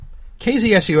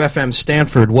KZSU-FM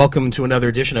Stanford, welcome to another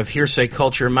edition of Hearsay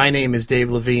Culture. My name is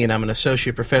Dave Levine. I'm an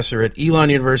associate professor at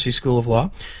Elon University School of Law,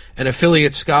 an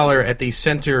affiliate scholar at the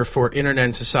Center for Internet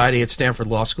and Society at Stanford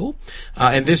Law School,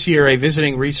 and this year a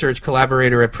visiting research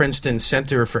collaborator at Princeton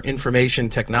Center for Information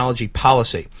Technology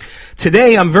Policy.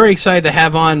 Today I'm very excited to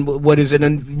have on what is a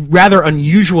rather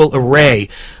unusual array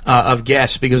of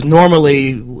guests, because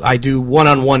normally I do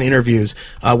one-on-one interviews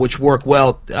which work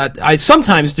well. I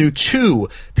sometimes do two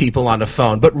people on the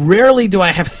phone, but rarely do I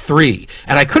have three,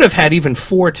 and I could have had even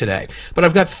four today. But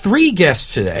I've got three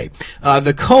guests today,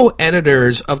 the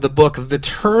co-editors of the book The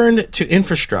Turn to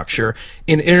Infrastructure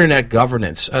in Internet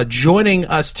Governance. Joining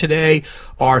us today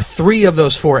are three of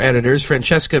those four editors: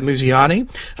 Francesca Musiani,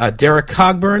 Derek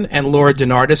Cogburn, and Laura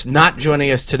DeNardis. Not joining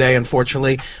us today,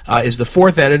 unfortunately, is the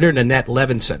fourth editor, Nanette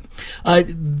Levinson.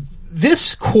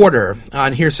 This quarter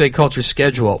on Hearsay Culture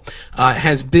schedule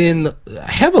has been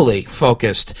heavily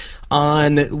focused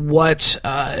on what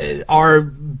are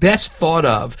best thought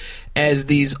of as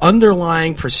these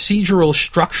underlying procedural,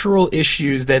 structural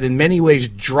issues that in many ways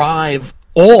drive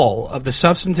all of the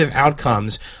substantive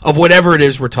outcomes of whatever it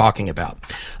is we're talking about.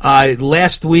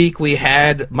 Last week we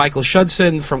had Michael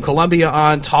Schudson from Columbia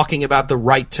on talking about the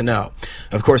right to know.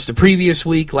 Of course, the previous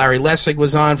week Larry Lessig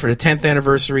was on for the 10th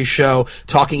anniversary show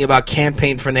talking about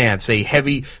campaign finance, a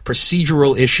heavy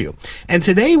procedural issue. And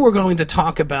today we're going to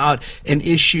talk about an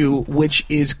issue which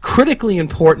is critically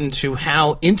important to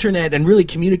how internet and really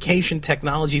communication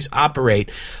technologies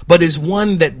operate, but is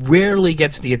one that rarely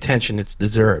gets the attention it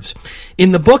deserves.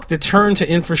 In the book, The Turn to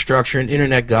Infrastructure and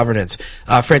Internet Governance,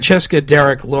 Francesca,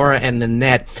 Derek, Laura, and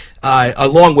Nanette,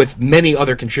 along with many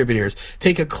other contributors,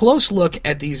 take a close look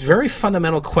at these very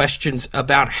fundamental questions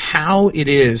about how it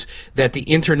is that the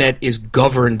internet is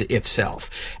governed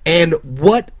itself and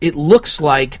what it looks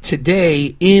like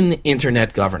today in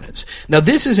internet governance. Now,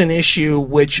 this is an issue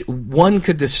which one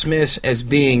could dismiss as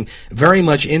being very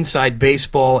much inside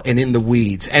baseball and in the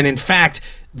weeds. And in fact,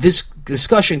 this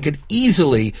discussion could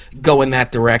easily go in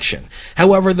that direction.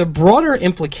 However, the broader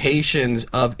implications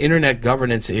of internet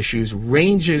governance issues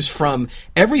ranges from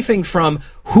everything from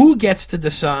who gets to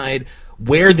decide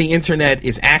where the internet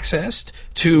is accessed,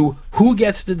 to who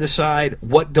gets to decide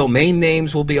what domain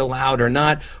names will be allowed or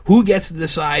not, who gets to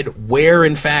decide where,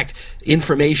 in fact,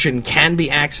 information can be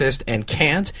accessed and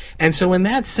can't. And so in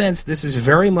that sense, this is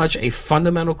very much a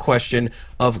fundamental question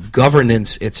of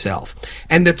governance itself.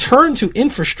 And the turn to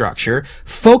infrastructure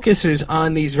focuses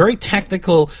on these very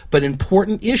technical but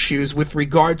important issues with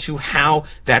regard to how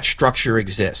that structure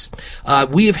exists.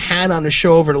 We have had on the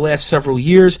show over the last several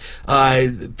years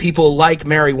people like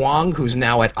Mary Wong, who's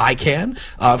now at ICANN.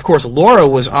 Of course, Laura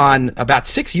was on about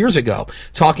 6 years ago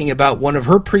talking about one of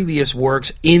her previous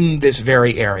works in this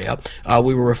very area.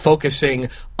 We were focusing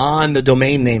on the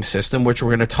domain name system, which we're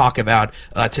going to talk about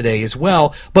today as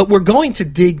well. But we're going to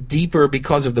dig deeper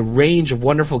because of the range of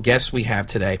wonderful guests we have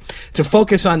today to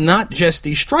focus on not just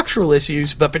the structural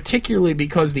issues, but particularly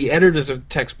because the editors of the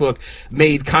textbook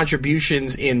made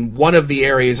contributions in one of the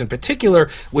areas in particular,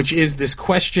 which is this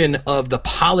question of the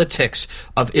politics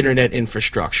of internet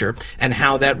infrastructure and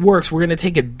how that works. We're going to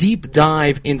take a deep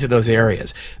dive into those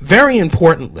areas. Very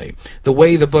importantly, the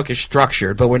way the book is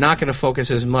structured, but we're not going to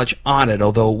focus as much on it,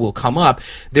 although will come up.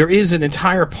 There is an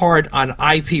entire part on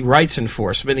IP rights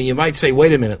enforcement, and you might say,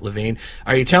 wait a minute, Levine,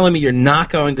 are you telling me you're not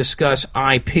going to discuss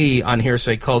IP on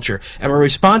Hearsay Culture? And my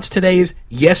response today is,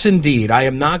 yes, indeed. I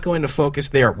am not going to focus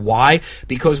there. Why?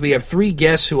 Because we have three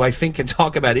guests who I think can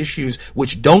talk about issues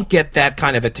which don't get that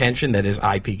kind of attention, that is,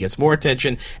 IP gets more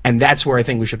attention, and that's where I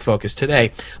think we should focus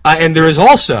today. And there is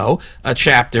also a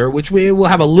chapter, which we will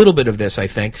have a little bit of this, I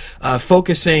think,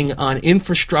 focusing on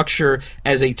infrastructure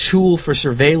as a tool for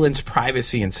surveillance,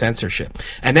 privacy, and censorship.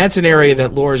 And that's an area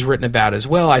that Laura's written about as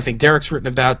well. I think Derek's written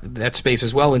about that space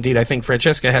as well. Indeed, I think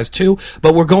Francesca has too.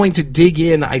 But we're going to dig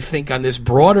in, I think, on this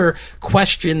broader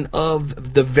question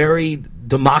of the very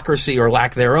democracy or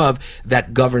lack thereof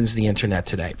that governs the internet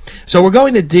today. So we're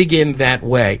going to dig in that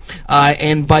way.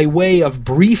 And by way of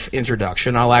brief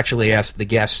introduction, I'll actually ask the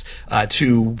guests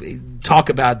to talk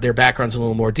about their backgrounds in a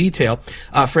little more detail.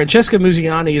 Francesca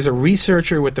Musiani is a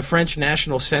researcher with the French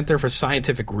National Center for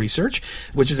Scientific Research,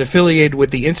 which is affiliated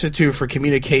with the Institute for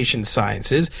Communication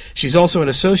Sciences. She's also an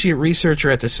associate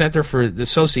researcher at the Center for the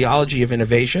Sociology of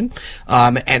Innovation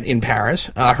and in Paris.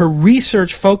 Her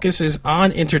research focuses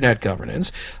on internet governance,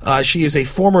 Governance. She is a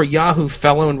former Yahoo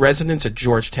Fellow in Residence at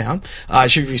Georgetown.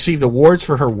 She's received awards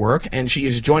for her work, and she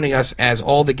is joining us, as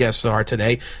all the guests are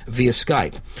today, via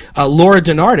Skype. Laura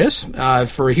DeNardis,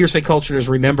 for Hearsay Culture is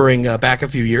remembering back a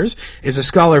few years, is a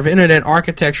scholar of Internet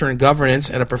architecture and governance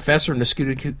and a professor in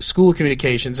the School of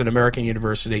Communications at American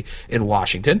University in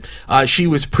Washington. She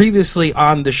was previously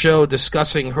on the show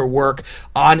discussing her work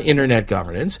on Internet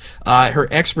governance. Her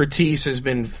expertise has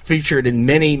been featured in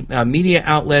many media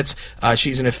outlets.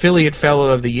 She's an affiliate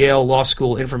fellow of the Yale Law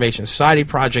School Information Society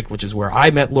Project, which is where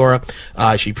I met Laura.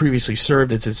 She previously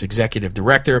served as its executive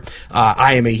director.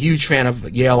 I am a huge fan of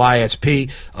Yale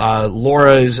ISP.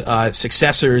 Laura's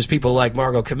successors, people like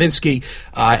Margot Kaminsky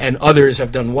and others,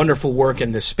 have done wonderful work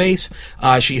in this space.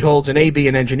 She holds an AB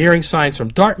in engineering science from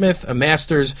Dartmouth, a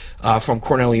master's from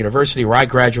Cornell University, where I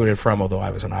graduated from, although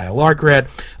I was an ILR grad,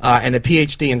 and a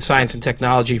PhD in science and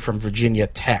technology from Virginia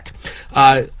Tech.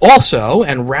 Also,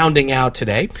 and rounding out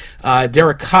today,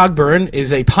 Derek Cogburn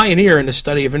is a pioneer in the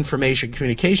study of information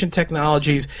communication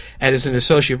technologies and is an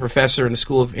associate professor in the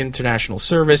School of International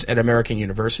Service at American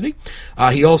University.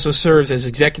 He also serves as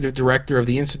executive director of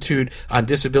the Institute on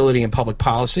Disability and Public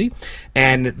Policy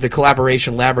and the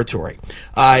Collaboration Laboratory.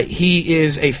 He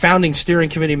is a founding steering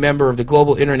committee member of the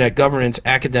Global Internet Governance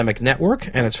Academic Network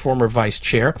and its former vice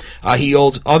chair. He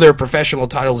holds other professional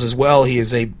titles as well. He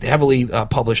is a heavily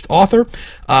published author,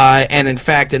 and in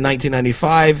fact, in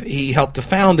 1995, he helped to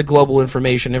found the Global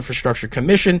Information Infrastructure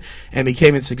Commission and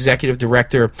became its executive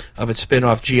director of its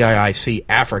spin-off GIIC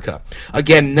Africa.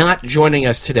 Again, not joining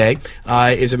us today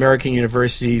is American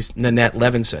University's Nanette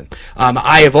Levinson.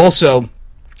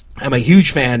 I'm a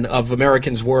huge fan of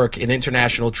Americans' work in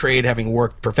international trade, having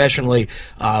worked professionally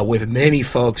with many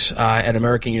folks at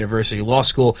American University Law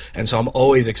School, and so I'm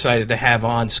always excited to have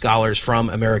on scholars from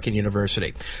American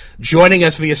University. Joining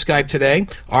us via Skype today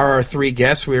are our three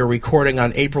guests. We are recording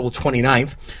on April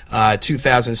 29th,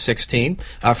 2016.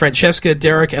 Francesca,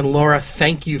 Derek, and Laura,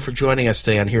 thank you for joining us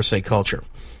today on Hearsay Culture.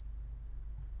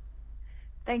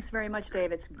 Thanks very much,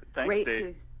 Dave. It's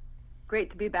great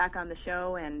to be back on the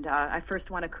show, and I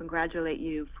first want to congratulate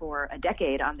you for a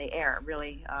decade on the air.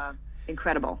 Really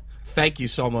incredible. Thank you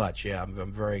so much. Yeah,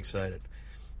 I'm very excited.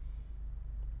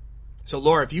 So,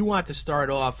 Laura, if you want to start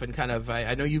off and kind of,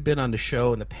 I know you've been on the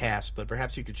show in the past, but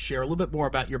perhaps you could share a little bit more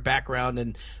about your background,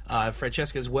 and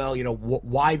Francesca as well, you know,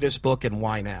 why this book and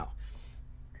why now?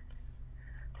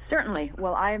 Certainly.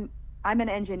 Well, I'm an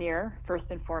engineer,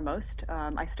 first and foremost.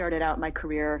 I started out my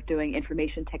career doing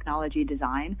information technology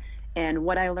design. And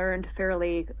what I learned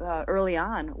fairly early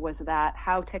on was that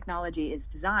how technology is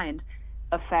designed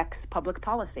affects public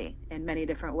policy in many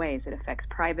different ways. It affects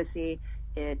privacy.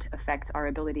 It affects our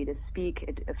ability to speak.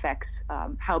 It affects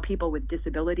how people with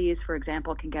disabilities, for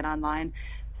example, can get online.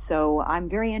 So I'm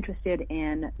very interested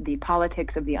in the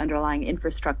politics of the underlying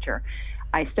infrastructure.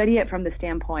 I study it from the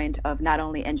standpoint of not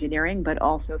only engineering, but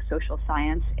also social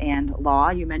science and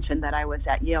law. You mentioned that I was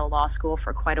at Yale Law School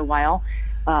for quite a while,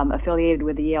 affiliated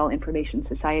with the Yale Information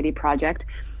Society Project.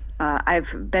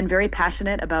 I've been very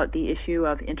passionate about the issue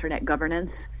of Internet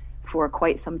governance for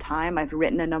quite some time. I've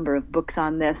written a number of books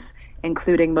on this,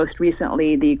 including most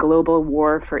recently The Global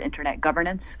War for Internet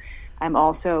Governance. I'm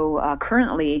also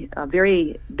currently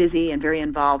very busy and very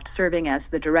involved serving as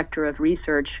the Director of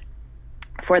Research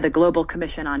for the Global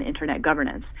Commission on Internet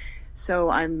Governance. So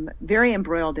I'm very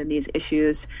embroiled in these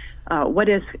issues. What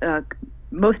is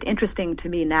most interesting to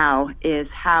me now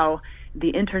is how the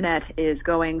Internet is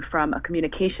going from a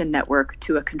communication network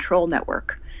to a control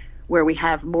network, where we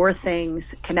have more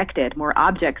things connected, more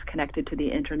objects connected to the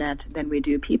Internet than we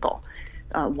do people.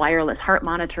 Wireless heart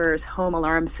monitors, home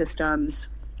alarm systems,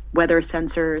 weather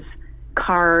sensors,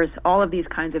 cars, all of these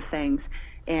kinds of things.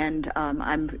 And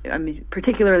I'm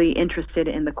particularly interested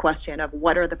in the question of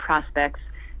what are the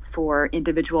prospects for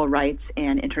individual rights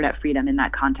and Internet freedom in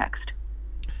that context.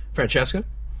 Francesca?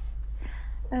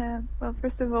 Well,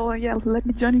 first of all, let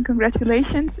me join in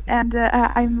congratulations. And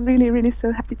I'm really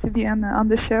so happy to be on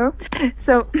the show.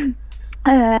 So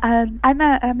I'm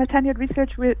a tenured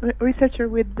researcher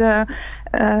with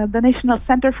the National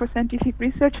Center for Scientific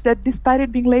Research that, despite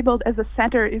it being labeled as a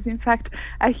center, is in fact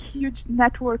a huge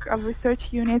network of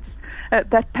research units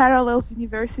that parallels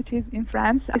universities in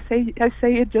France. I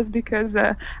say it just because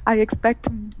I expect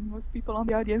most people on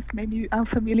the audience may be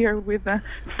unfamiliar with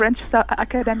French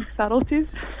academic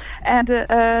subtleties. And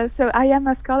so I am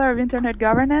a scholar of Internet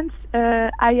governance.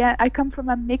 I come from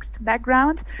a mixed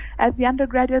background. At the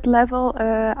undergraduate level,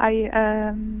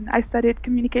 I studied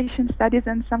communication studies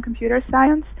and some computer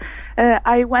science.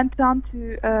 I went on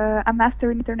to a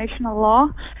master in international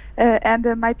law, and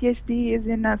my PhD is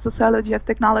in sociology of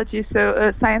technology,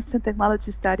 so science and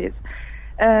technology studies.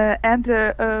 And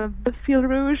the fil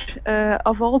rouge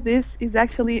of all this is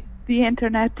actually the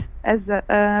internet as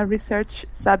a research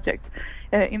subject,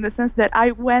 in the sense that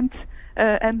I went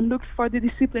and looked for the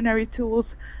disciplinary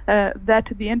tools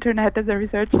that the internet as a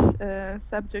research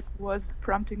subject was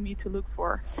prompting me to look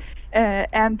for.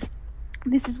 And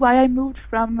this is why I moved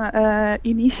from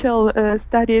initial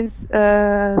studies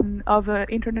of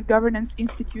internet governance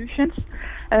institutions,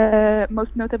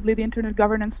 most notably the Internet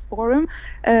Governance Forum,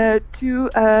 to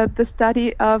the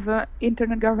study of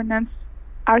internet governance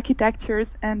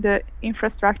architectures and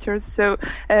infrastructures. So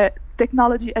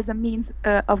technology as a means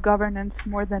of governance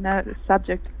more than a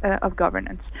subject of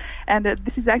governance. And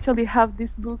this is actually how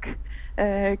this book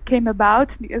came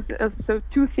about, because so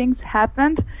two things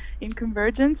happened in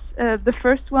convergence. The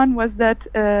first one was that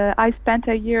I spent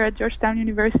a year at Georgetown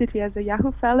University as a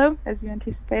Yahoo Fellow, as you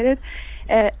anticipated,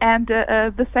 and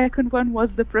the second one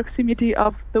was the proximity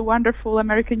of the wonderful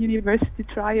American University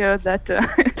trio that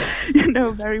you know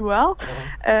very well.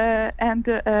 And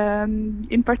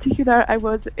in particular, I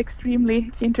was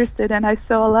extremely interested, and I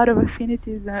saw a lot of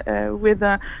affinities with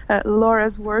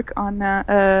Laura's work on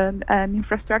an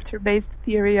infrastructure-based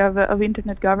theory of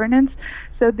internet governance.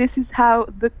 So this is how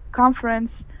the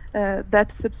conference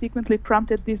that subsequently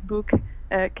prompted this book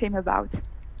came about.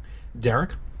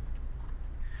 Derek?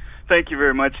 Thank you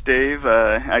very much, Dave.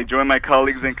 I join my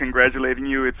colleagues in congratulating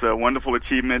you. It's a wonderful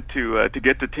achievement to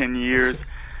get to 10 years.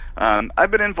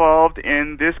 I've been involved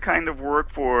in this kind of work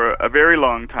for a very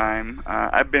long time.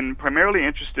 I've been primarily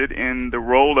interested in the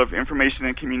role of information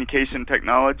and communication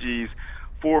technologies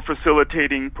for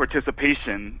facilitating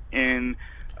participation in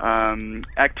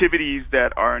activities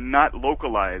that are not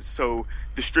localized. So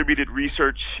distributed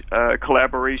research,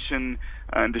 collaboration,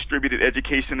 distributed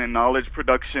education and knowledge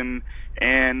production,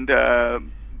 and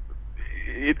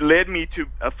it led me to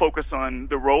focus on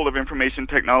the role of information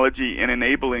technology in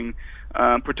enabling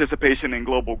participation in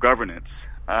global governance.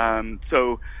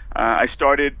 So I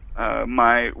started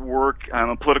my work, I'm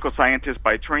a political scientist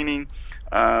by training,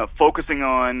 focusing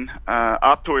on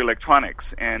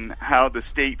optoelectronics and how the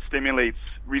state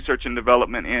stimulates research and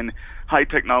development in high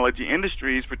technology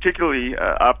industries, particularly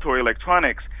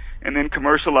optoelectronics, and then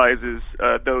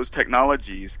commercializes those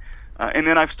technologies. And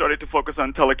then I've started to focus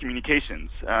on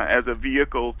telecommunications as a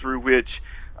vehicle through which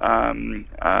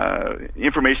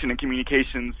information and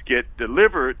communications get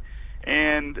delivered.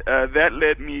 And that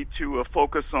led me to a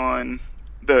focus on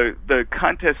the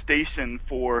contestation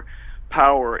for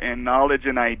power and knowledge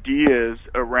and ideas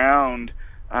around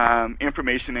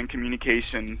information and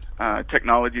communication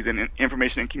technologies and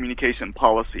information and communication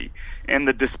policy, and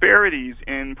the disparities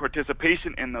in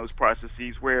participation in those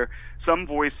processes, where some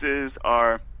voices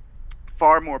are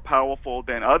far more powerful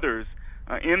than others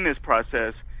in this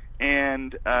process,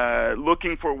 and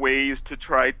looking for ways to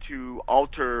try to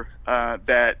alter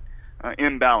that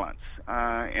imbalance.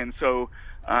 And so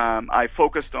I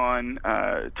focused on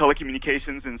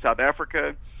telecommunications in South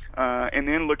Africa, and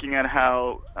then looking at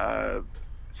how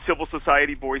civil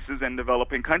society voices and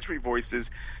developing country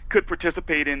voices could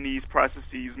participate in these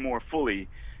processes more fully.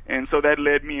 And so that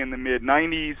led me in the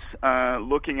mid-90s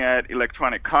looking at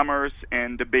electronic commerce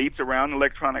and debates around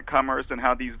electronic commerce and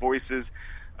how these voices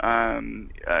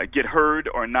get heard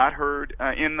or not heard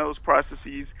in those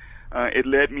processes. It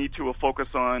led me to a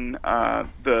focus on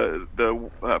the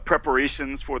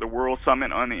preparations for the World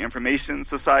Summit on the Information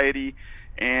Society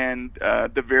and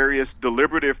the various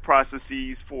deliberative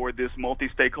processes for this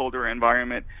multi-stakeholder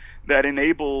environment that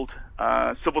enabled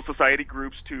civil society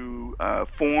groups to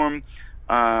form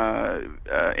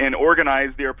and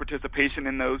organize their participation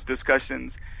in those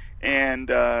discussions, and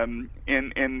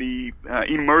in the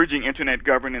emerging internet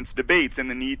governance debates and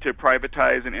the need to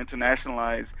privatize and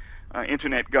internationalize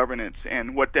internet governance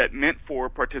and what that meant for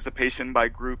participation by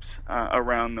groups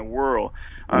around the world.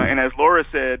 And as Laura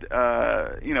said,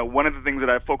 one of the things that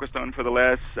I've focused on for the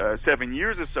last 7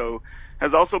 years or so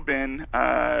has also been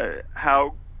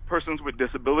how persons with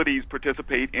disabilities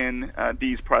participate in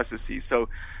these processes. So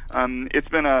it's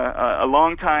been a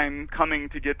long time coming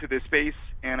to get to this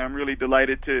space, and I'm really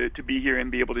delighted to be here and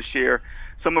be able to share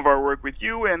some of our work with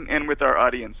you and with our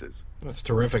audiences. That's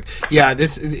terrific. Yeah,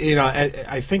 this,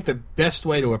 I think the best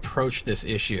way to approach this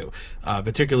issue,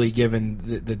 particularly given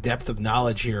the depth of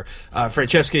knowledge here,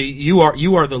 Francesca, you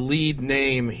are the lead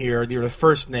name here. You're the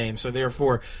first name, so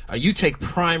therefore you take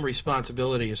prime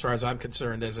responsibility, as far as I'm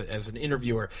concerned, as an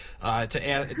interviewer, to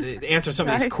answer some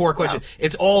of these core questions.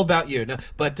 It's all about you. No,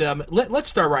 but let's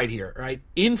start right here. Right,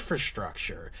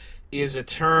 infrastructure is a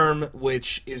term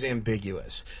which is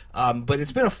ambiguous, but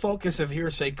it's been a focus of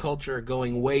hearsay culture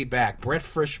going way back. Brett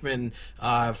Frischman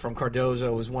from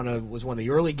Cardozo was one of the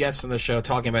early guests on the show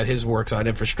talking about his works on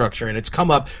infrastructure, and it's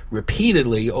come up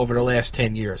repeatedly over the last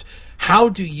 10 years. How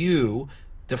do you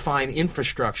define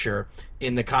infrastructure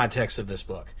in the context of this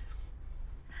book?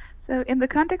 So in the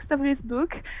context of this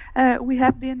book, we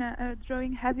have been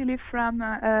drawing heavily from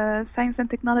science and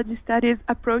technology studies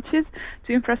approaches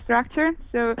to infrastructure.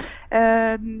 So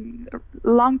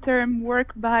long-term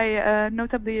work by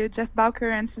notably Jeff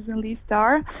Bowker and Susan Lee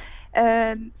Starr.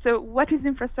 So what is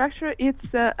infrastructure?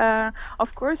 It's,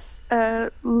 of course,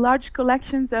 large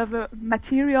collections of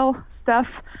material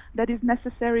stuff that is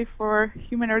necessary for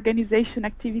human organization,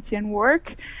 activity, and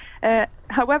work.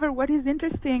 However, what is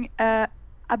interesting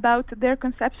about their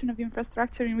conception of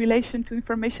infrastructure in relation to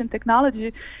information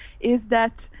technology is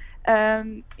that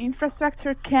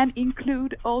infrastructure can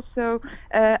include also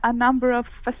a number of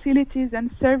facilities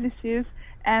and services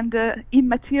and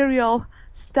immaterial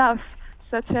stuff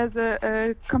such as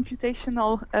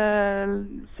computational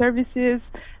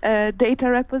services, data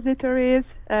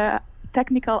repositories,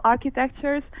 technical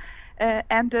architectures.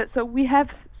 So we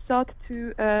have sought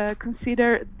to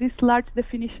consider this large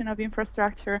definition of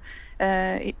infrastructure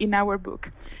in our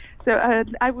book. So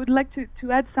I would like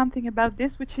to add something about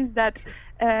this, which is that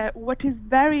what is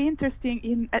very interesting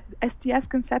in STS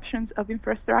conceptions of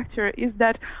infrastructure is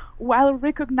that while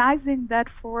recognizing that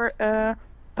for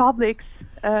publics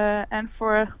and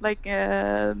for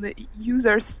the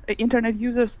users, internet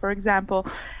users, for example,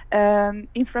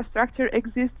 infrastructure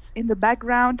exists in the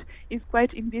background, is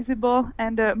quite invisible,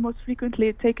 and most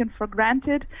frequently taken for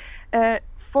granted.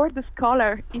 For the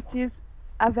scholar, it is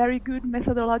a very good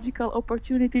methodological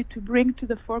opportunity to bring to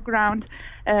the foreground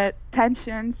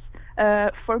tensions,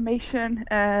 formation,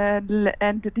 and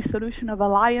the dissolution of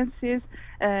alliances,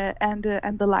 and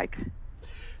the like.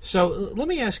 So let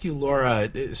me ask you, Laura.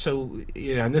 So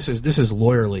and this is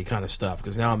lawyerly kind of stuff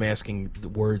because now I'm asking the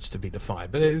words to be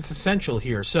defined, but it's essential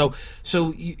here. So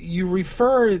you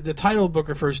refer, the title of the book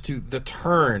refers to the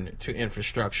turn to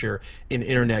infrastructure in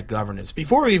internet governance.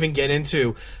 Before we even get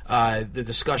into the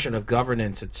discussion of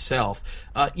governance itself,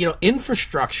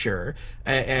 infrastructure,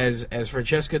 as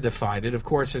Francesca defined it, of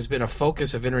course, has been a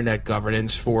focus of internet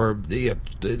governance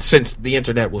since the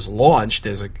internet was launched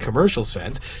as a commercial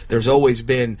sense. There's always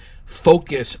been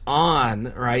focus on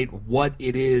what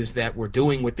it is that we're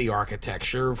doing with the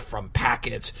architecture, from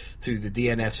packets to the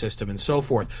DNS system and so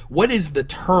forth. What is the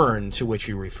turn to which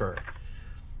you refer?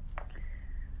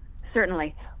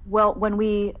 Certainly. Well, when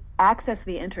we access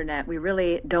the internet, we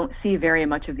really don't see very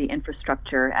much of the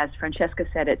infrastructure. As Francesca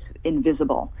said, it's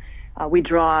invisible. We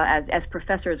draw, as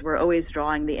professors, we're always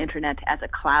drawing the internet as a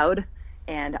cloud.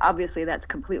 And obviously that's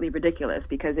completely ridiculous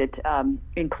because it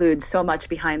includes so much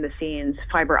behind the scenes: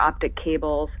 fiber optic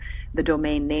cables, the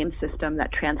domain name system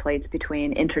that translates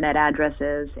between internet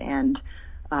addresses and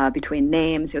between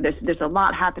names. There's a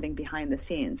lot happening behind the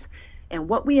scenes. And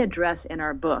what we address in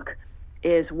our book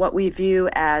is what we view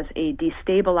as a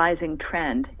destabilizing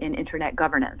trend in internet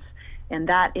governance. And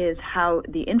that is how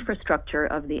the infrastructure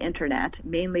of the internet,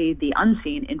 mainly the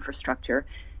unseen infrastructure,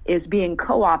 is being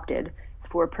co-opted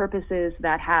for purposes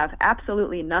that have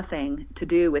absolutely nothing to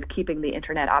do with keeping the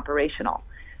internet operational.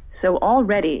 So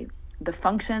already the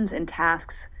functions and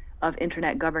tasks of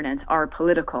internet governance are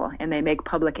political and they make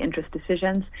public interest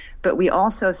decisions, but we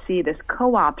also see this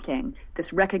co-opting,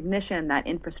 this recognition that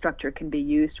infrastructure can be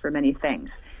used for many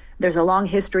things. There's a long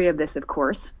history of this, of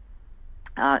course.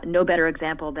 No better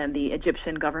example than the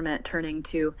Egyptian government turning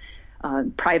to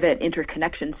private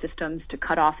interconnection systems to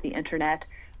cut off the internet.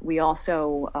 We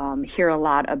also hear a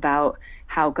lot about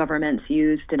how governments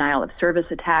use denial of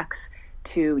service attacks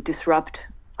to disrupt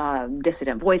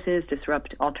dissident voices,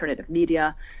 disrupt alternative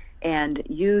media. And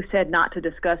you said not to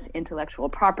discuss intellectual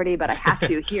property, but I have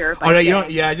to here. Oh no, you don't.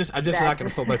 Yeah, I'm just not going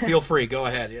to. But feel free. Go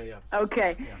ahead. Yeah.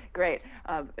 Okay, yeah. Great.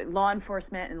 Law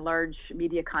enforcement and large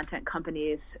media content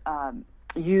companies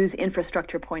use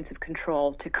infrastructure points of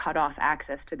control to cut off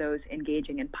access to those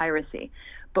engaging in piracy.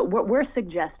 But what we're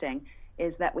suggesting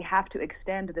is that we have to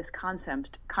extend this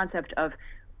concept of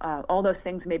all those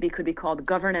things maybe could be called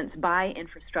governance by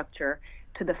infrastructure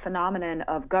to the phenomenon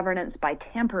of governance by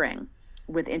tampering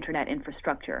with internet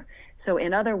infrastructure. So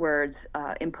in other words,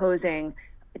 imposing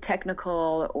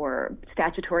technical or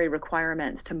statutory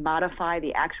requirements to modify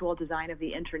the actual design of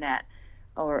the internet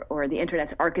or the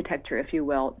internet's architecture, if you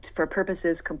will, for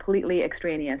purposes completely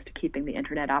extraneous to keeping the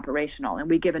internet operational. And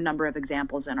we give a number of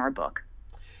examples in our book.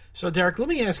 So, Derek, let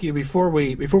me ask you before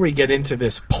we get into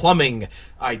this plumbing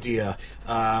idea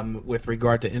with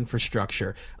regard to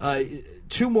infrastructure,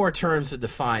 two more terms to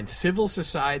define: civil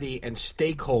society and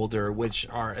stakeholder, which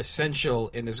are essential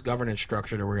in this governance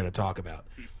structure that we're going to talk about.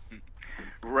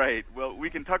 Right. Well, we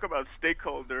can talk about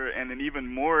stakeholder and an even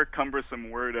more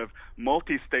cumbersome word of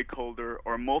multi-stakeholder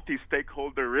or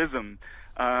multi-stakeholderism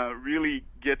really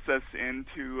gets us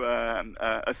into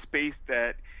a space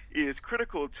that is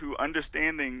critical to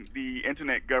understanding the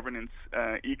internet governance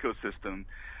ecosystem.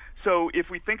 So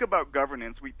if we think about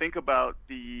governance, we think about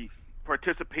the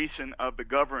participation of the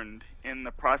governed in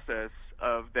the process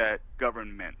of that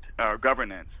government or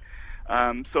governance.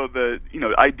 So the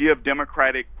idea of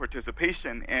democratic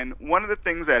participation, and one of the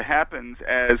things that happens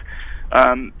as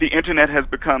the internet has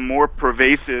become more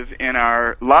pervasive in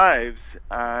our lives,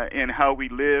 in how we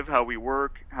live, how we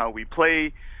work, how we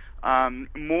play,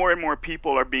 more and more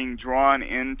people are being drawn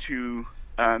into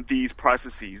these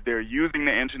processes. They're using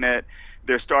the internet.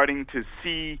 They're starting to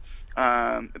see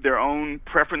their own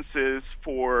preferences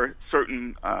for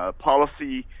certain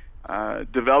policy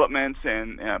developments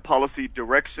and policy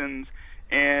directions,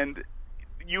 and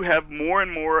you have more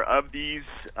and more of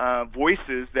these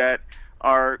voices that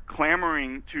are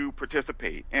clamoring to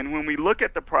participate. And when we look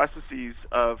at the processes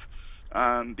of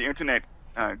the internet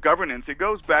governance, it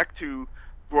goes back to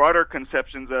broader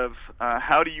conceptions of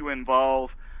how do you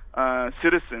involve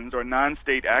citizens or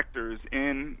non-state actors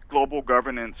in global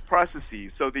governance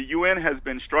processes. So the UN has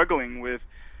been struggling with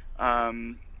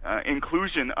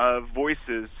inclusion of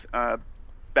voices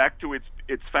back to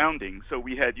its founding. So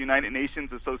we had United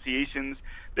Nations associations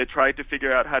that tried to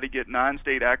figure out how to get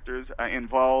non-state actors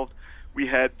involved. We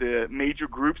had the major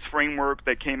groups framework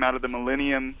that came out of the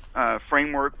Millennium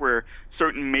Framework, where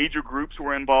certain major groups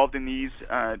were involved in these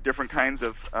different kinds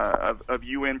of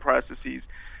UN processes.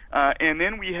 And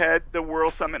then we had the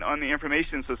World Summit on the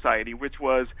Information Society, which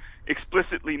was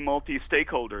explicitly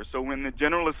multi-stakeholder. So when the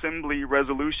General Assembly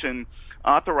resolution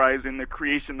authorizing the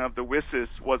creation of the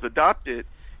WSIS was adopted,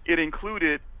 it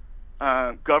included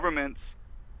governments,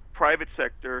 private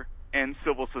sector, and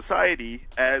civil society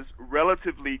as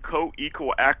relatively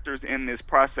co-equal actors in this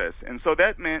process. And so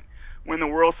that meant when the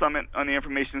World Summit on the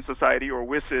Information Society, or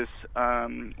WSIS,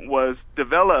 was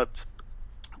developed,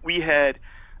 we had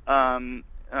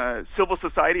civil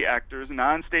society actors,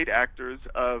 non-state actors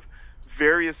of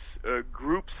various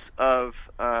groups of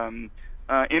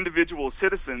individual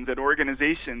citizens and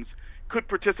organizations could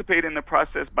participate in the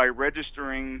process by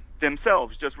registering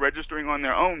themselves, just registering on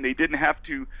their own. They didn't have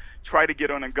to try to get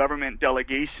on a government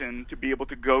delegation to be able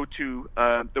to go to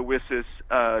the WSIS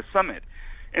summit.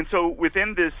 And so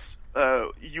within this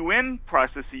UN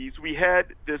processes, we had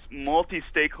this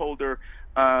multi-stakeholder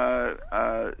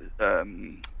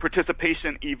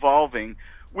participation evolving,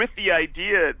 with the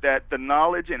idea that the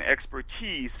knowledge and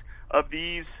expertise of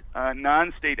these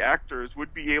non-state actors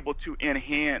would be able to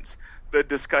enhance the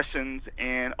discussions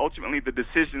and ultimately the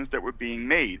decisions that were being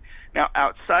made. Now,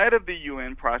 outside of the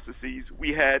UN processes,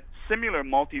 we had similar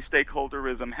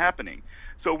multi-stakeholderism happening.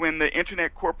 So when the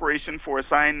Internet Corporation for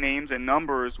Assigned Names and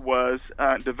Numbers was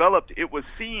developed, it was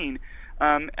seen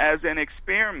as an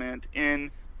experiment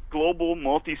in global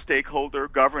multi-stakeholder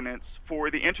governance for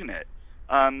the Internet.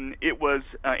 It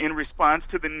was in response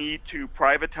to the need to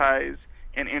privatize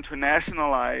and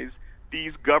internationalize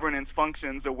these governance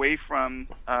functions away from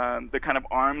the kind of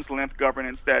arm's length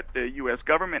governance that the U.S.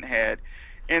 government had.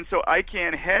 And so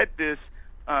ICANN had this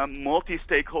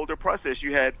multi-stakeholder process.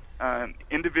 You had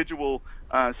individual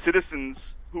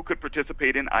citizens who could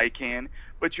participate in ICANN,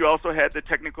 but you also had the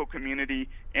technical community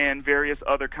and various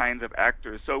other kinds of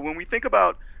actors. So when we think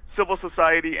about civil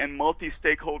society and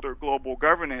multi-stakeholder global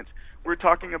governance, we're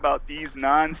talking about these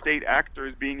non-state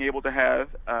actors being able to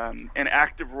have an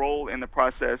active role in the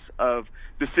process of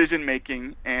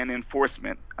decision-making and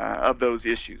enforcement of those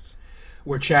issues.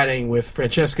 We're chatting with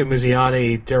Francesca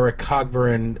Muzziani, Derek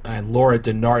Cogburn, and Laura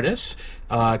DeNardis,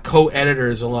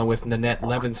 co-editors along with Nanette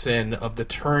Levinson of the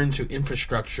Turn to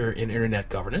Infrastructure in Internet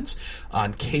Governance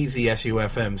on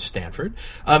KZSU-FM Stanford.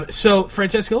 So,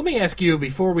 Francesca, let me ask you,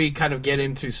 before we kind of get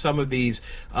into some of these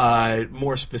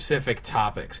more specific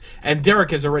topics, and Derek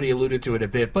has already alluded to it a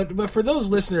bit, but for those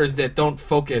listeners that don't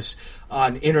focus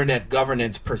on Internet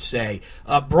governance per se,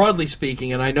 broadly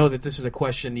speaking, and I know that this is a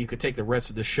question you could take the rest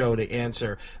of the show to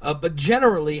answer, but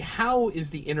generally, how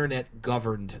is the Internet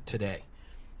governed today?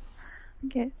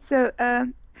 Okay, so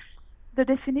the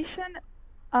definition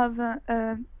of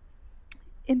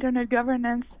internet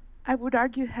governance I would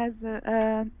argue, has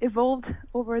evolved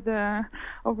over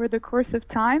the course of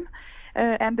time,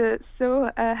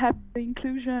 so have the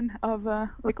inclusion of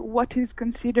like what is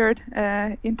considered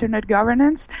internet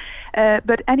governance.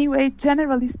 But anyway,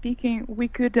 generally speaking, we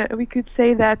could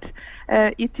say that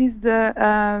it is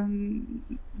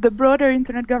the broader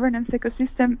internet governance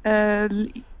ecosystem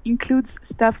includes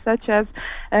stuff such as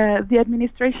the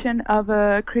administration of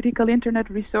critical internet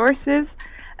resources,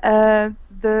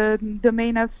 the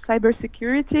domain of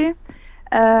cybersecurity,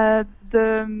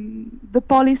 the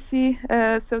policy,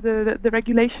 so the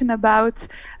regulation about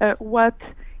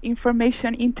what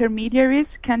information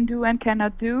intermediaries can do and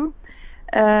cannot do,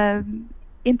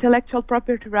 intellectual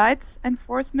property rights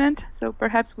enforcement. So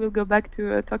perhaps we'll go back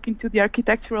to talking to the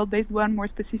architectural based one more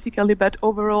specifically, but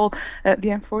overall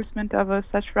the enforcement of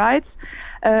such rights,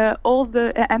 all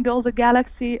the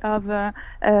galaxy of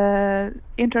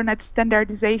internet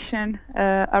standardization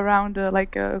around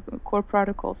core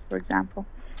protocols, for example.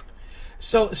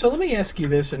 So let me ask you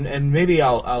this, and maybe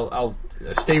I'll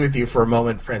stay with you for a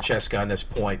moment, Francesca, on this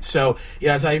point. So,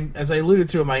 as I alluded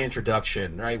to in my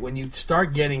introduction, right, when you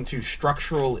start getting to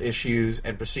structural issues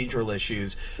and procedural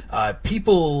issues,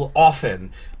 people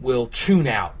often will tune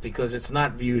out because it's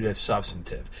not viewed as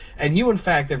substantive. And you, in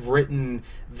fact, have written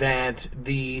that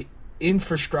the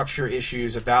infrastructure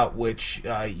issues about which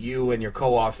you and your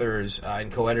co-authors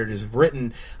and co-editors have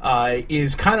written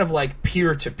is kind of like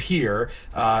peer-to-peer,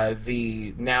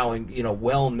 the now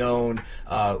well-known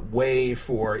way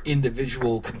for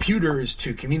individual computers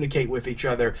to communicate with each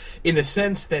other, in the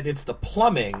sense that it's the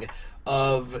plumbing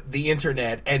of the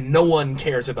internet and no one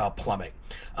cares about plumbing.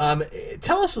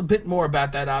 Tell us a bit more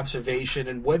about that observation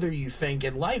and whether you think,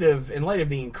 in light of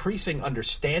the increasing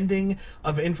understanding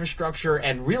of infrastructure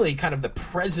and really kind of the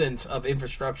presence of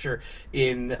infrastructure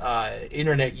in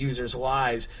internet users'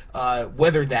 lives,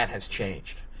 whether that has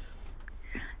changed.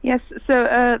 Yes,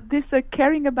 so this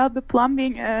caring about the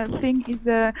plumbing thing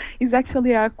is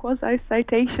actually a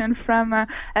quasi-citation from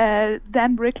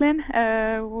Dan Bricklin,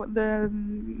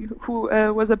 who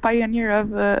was a pioneer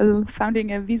of founding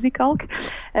VisiCalc.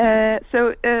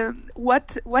 So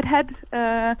what had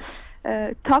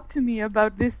talked to me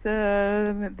about this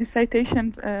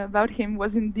citation about him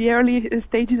was in the early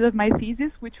stages of my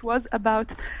thesis, which was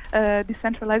about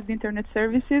decentralized internet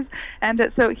services.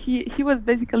 And so he was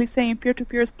basically saying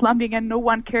peer-to-peer is plumbing and no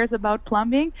one cares about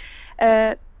plumbing.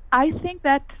 I think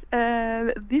that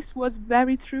this was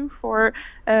very true for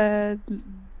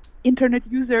internet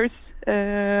users,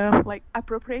 like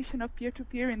appropriation of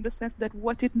peer-to-peer, in the sense that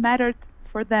what it mattered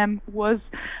for them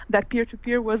was that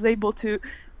peer-to-peer was able to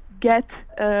get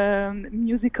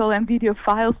musical and video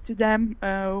files to them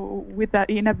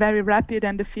in a very rapid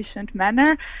and efficient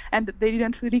manner, and they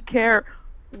didn't really care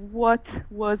what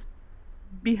was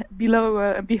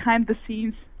behind the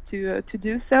scenes to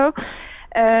do so.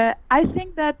 I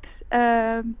think that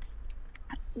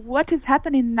what is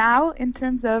happening now in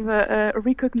terms of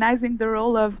recognizing the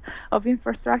role of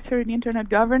infrastructure in internet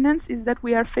governance is that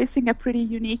we are facing a pretty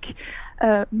unique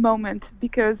moment,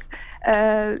 because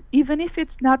even if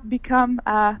it's not become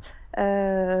a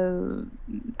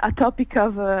topic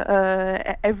of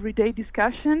everyday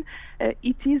discussion,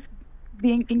 it is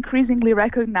being increasingly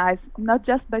recognized, not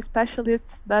just by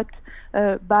specialists, but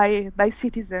by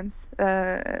citizens,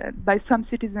 by some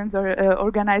citizens are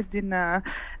organized in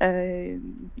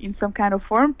some kind of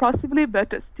form, possibly,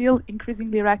 but still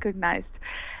increasingly recognized.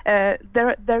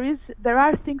 There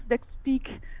are things that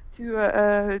speak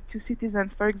to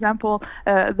citizens, for example,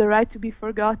 the right to be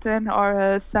forgotten,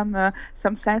 or some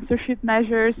censorship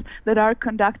measures that are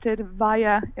conducted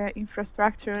via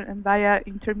infrastructure and via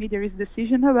intermediaries'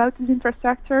 decision about this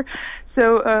infrastructure.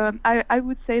 So I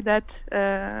would say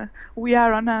that we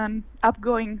are on an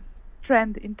upgoing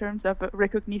trend in terms of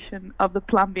recognition of the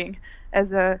plumbing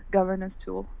as a governance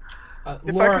tool.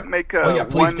 If Laura, I could make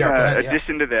one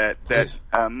addition to that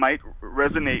might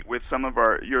resonate with some of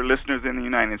your listeners in the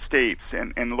United States,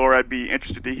 and Laura, I'd be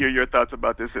interested to hear your thoughts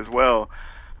about this as well.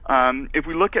 If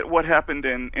we look at what happened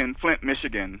in Flint,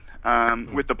 Michigan,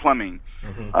 with the plumbing,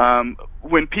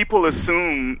 when people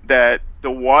assume that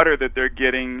the water that they're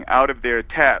getting out of their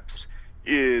taps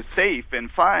is safe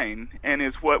and fine and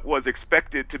is what was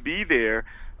expected to be there,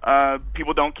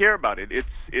 people don't care about it. It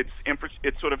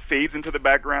sort of fades into the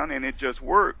background and it just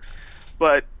works.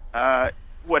 But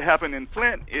what happened in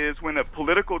Flint is when a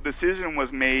political decision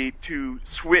was made to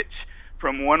switch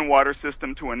from one water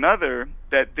system to another,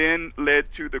 that then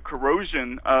led to the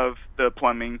corrosion of the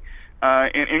plumbing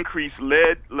and increased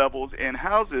lead levels in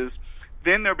houses,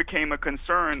 then there became a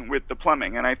concern with the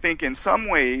plumbing. And I think in some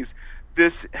ways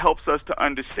this helps us to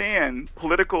understand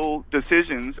political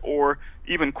decisions or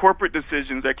even corporate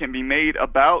decisions that can be made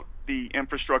about the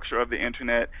infrastructure of the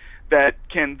internet that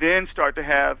can then start to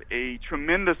have a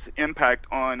tremendous impact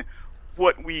on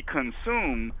what we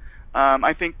consume.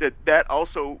 I think that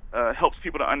also helps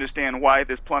people to understand why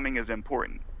this plumbing is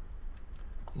important.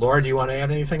 Laura, do you want to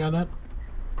add anything on that?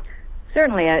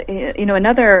 Certainly.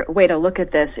 Another way to look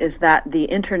at this is that the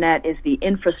internet is the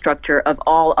infrastructure of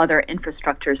all other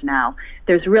infrastructures now.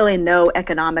 There's really no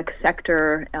economic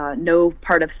sector, no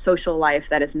part of social life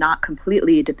that is not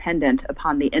completely dependent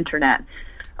upon the internet.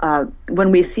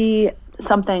 When we see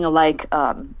something like,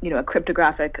 a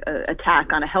cryptographic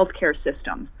attack on a healthcare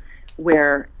system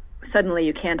where suddenly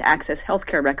you can't access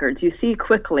healthcare records, you see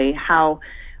quickly how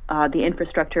the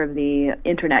infrastructure of the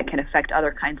internet can affect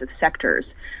other kinds of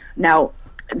sectors. Now,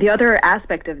 the other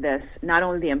aspect of this, not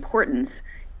only the importance,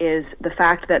 is the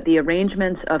fact that the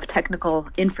arrangements of technical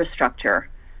infrastructure,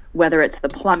 whether it's the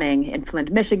plumbing in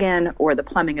Flint, Michigan, or the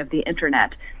plumbing of the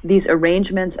internet, these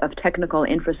arrangements of technical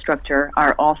infrastructure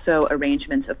are also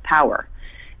arrangements of power.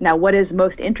 Now, what is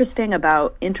most interesting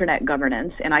about internet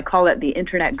governance, and I call it the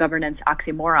internet governance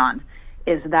oxymoron,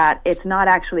 is that it's not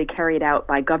actually carried out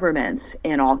by governments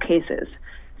in all cases.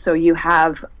 So you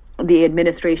have the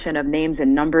administration of names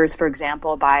and numbers, for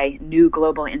example, by new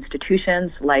global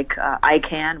institutions like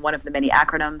ICANN, one of the many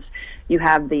acronyms. You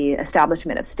have the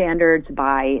establishment of standards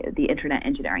by the Internet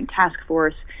Engineering Task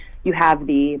Force. You have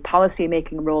the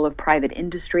policy-making role of private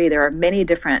industry. There are many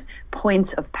different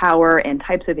points of power and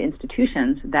types of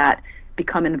institutions that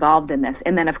become involved in this.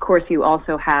 And then, of course, you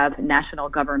also have national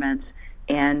governments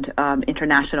and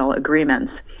international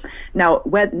agreements. Now,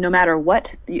 no matter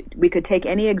what, we could take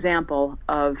any example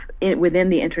of within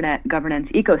the internet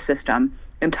governance ecosystem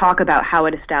and talk about how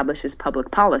it establishes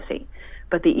public policy.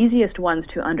 But the easiest ones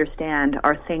to understand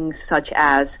are things such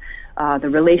as the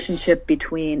relationship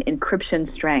between encryption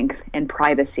strength and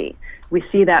privacy. We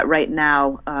see that right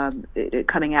now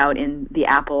coming out in the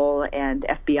Apple and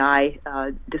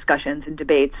FBI discussions and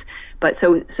debates. But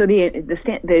so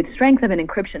the strength of an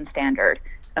encryption standard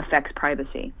affects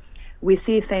privacy. We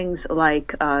see things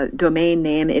like domain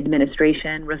name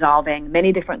administration resolving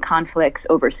many different conflicts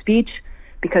over speech,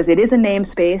 because it is a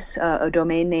namespace. A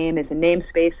domain name is a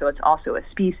namespace, so it's also a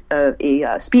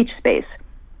speech space.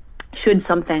 Should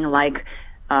something like,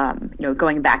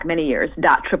 going back many years,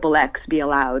 .xxx be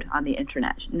allowed on the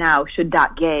internet? Now, should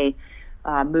 .gay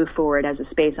move forward as a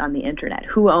space on the internet?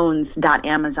 Who owns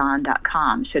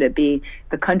 .amazon.com? Should it be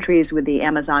the countries with the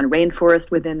Amazon rainforest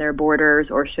within their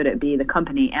borders, or should it be the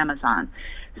company Amazon?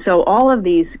 So all of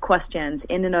these questions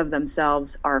in and of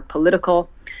themselves are political.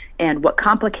 And what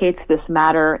complicates this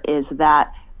matter is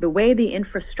that the way the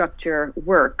infrastructure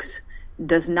works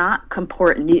does not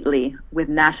comport neatly with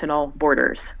national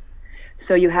borders.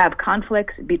 So you have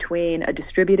conflicts between a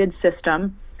distributed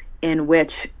system in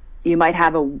which you might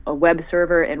have a web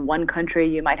server in one country,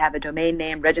 you might have a domain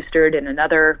name registered in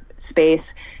another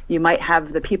space, you might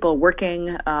have the people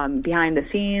working behind the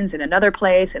scenes in another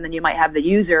place, and then you might have the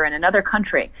user in another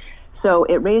country. So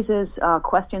it raises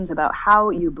questions about how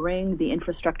you bring the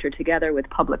infrastructure together with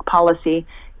public policy.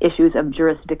 Issues of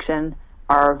jurisdiction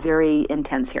are very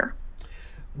intense here.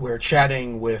 We're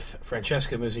chatting with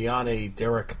Francesca Muzziani,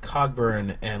 Derek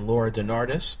Cogburn, and Laura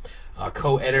DeNardis,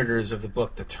 co-editors of the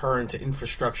book The Turn to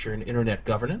Infrastructure and Internet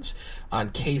Governance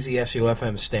on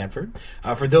KZSU-FM Stanford.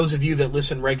 For those of you that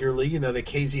listen regularly, you know that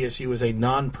KZSU is a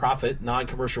non-profit,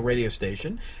 non-commercial radio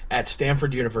station at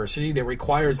Stanford University that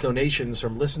requires donations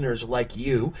from listeners like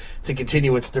you to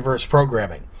continue its diverse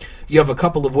programming. You have a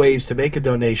couple of ways to make a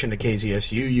donation to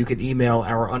KZSU. You can email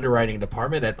our underwriting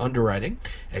department at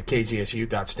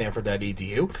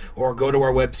underwriting@kzsu.stanford.edu, or go to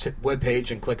our webpage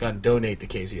and click on Donate to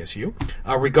KZSU.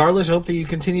 Regardless, I hope that you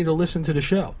continue to listen to the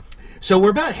show. So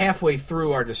we're about halfway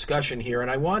through our discussion here,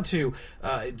 and I want to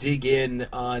dig in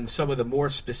on some of the more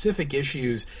specific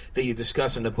issues that you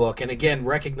discuss in the book. And again,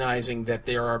 recognizing that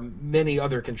there are many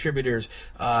other contributors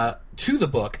to the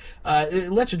book,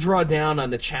 let's draw down on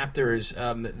the chapters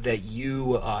that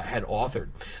you had authored.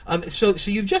 So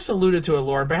you've just alluded to it,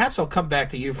 Lauren. Perhaps I'll come back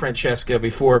to you, Francesca,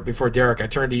 before Derek. I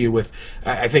turn to you with,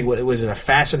 I think, what was a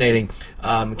fascinating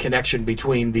connection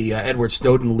between the Edward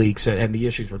Snowden leaks and the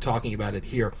issues we're talking about it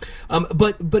here.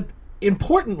 But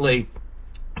importantly,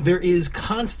 there is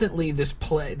constantly this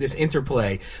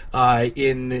interplay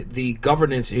in the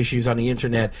governance issues on the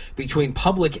internet between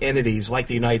public entities like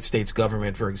the United States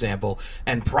government, for example,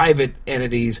 and private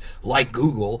entities like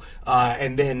Google,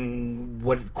 and then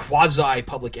what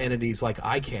quasi-public entities like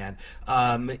ICANN,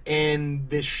 and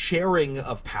this sharing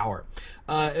of power.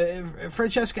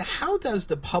 Francesca, how does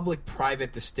the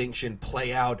public-private distinction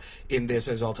play out in this,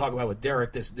 as I'll talk about with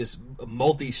Derek, this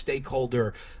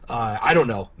multi-stakeholder,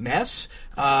 mess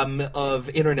of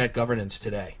Internet governance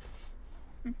today?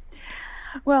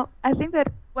 Well, I think that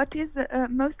what is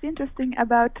most interesting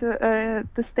about the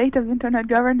state of Internet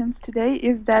governance today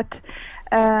is that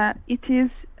it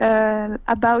is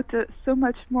about so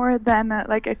much more than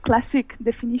like a classic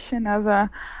definition of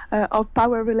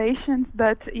power relations,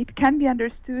 but it can be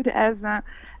understood as a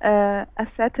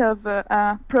set of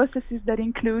processes that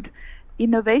include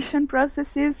innovation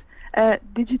processes,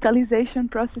 digitalization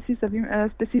processes of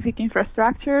specific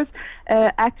infrastructures,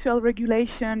 actual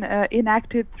regulation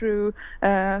enacted through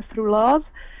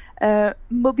laws,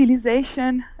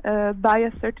 mobilization by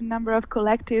a certain number of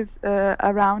collectives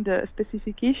around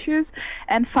specific issues,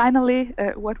 and finally,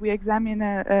 what we examine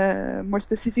more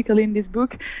specifically in this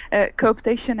book,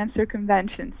 cooptation and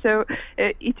circumvention. So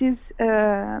it is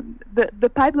the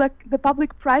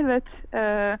public-private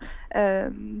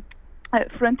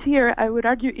frontier, I would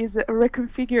argue, is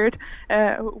reconfigured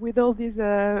with all these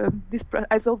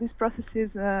as all these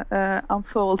processes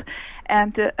unfold,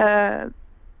 and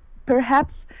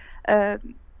perhaps the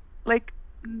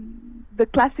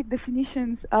classic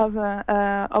definitions of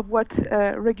what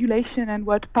regulation and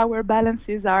what power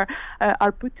balances are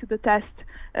put to the test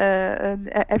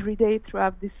every day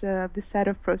throughout this set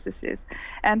of processes,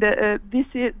 and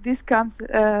this comes.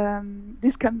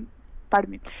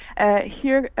 Pardon me.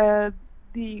 Here,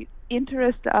 the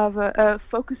interest of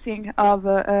focusing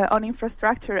on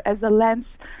infrastructure as a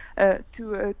lens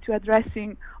to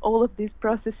addressing all of these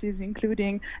processes,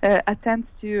 including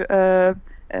attempts to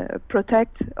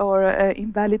protect or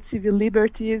invalid civil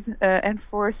liberties,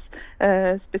 enforce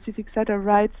specific set of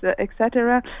rights,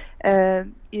 etc.,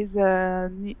 is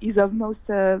of most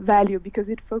value, because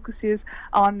it focuses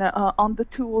on the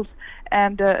tools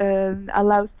and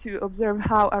allows to observe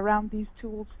how around these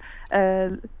tools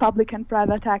public and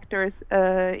private actors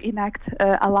enact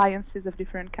alliances of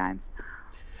different kinds.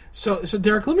 So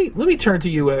Derek, let me turn to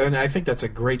you, and I think that's a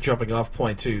great jumping off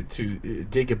point to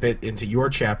dig a bit into your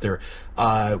chapter,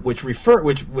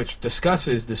 which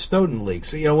discusses the Snowden leaks.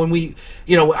 So,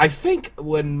 I think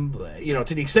when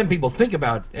to the extent people think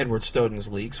about Edward Snowden's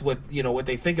leaks, what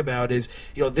they think about is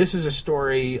this is a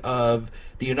story of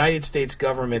the United States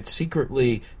government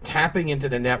secretly tapping into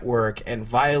the network and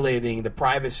violating the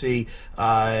privacy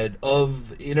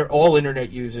of all internet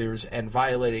users and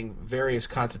violating various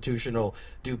constitutional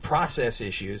due process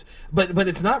issues, but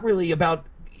it's not really about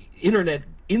internet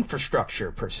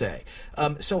infrastructure per se.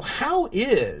 So how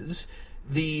is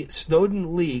the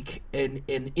Snowden leak an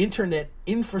internet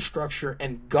infrastructure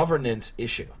and governance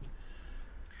issue?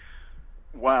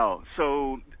 Wow.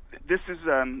 So this is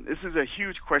a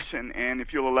huge question, and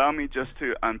if you'll allow me just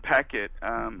to unpack it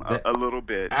a little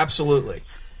bit. Absolutely.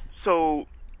 So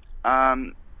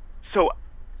I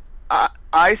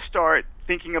start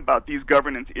thinking about these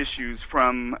governance issues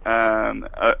from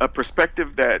a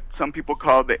perspective that some people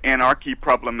call the anarchy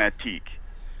problématique.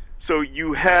 So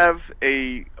you have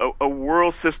a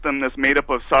world system that's made up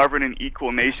of sovereign and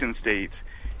equal nation states,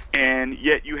 and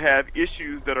yet you have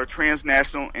issues that are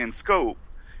transnational in scope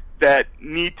that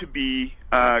need to be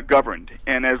governed.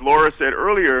 And as Laura said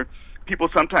earlier, people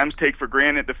sometimes take for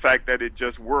granted the fact that it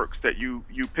just works, that you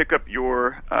pick up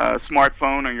your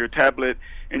smartphone or your tablet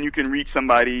and you can reach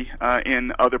somebody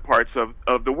in other parts of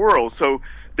the world. So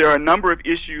there are a number of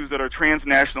issues that are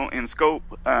transnational in scope.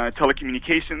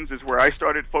 Telecommunications is where I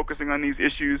started focusing on these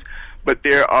issues, but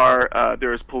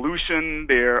there's pollution,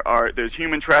 there's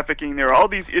human trafficking, there are all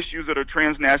these issues that are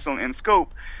transnational in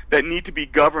scope that need to be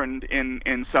governed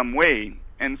in some way.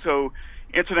 And so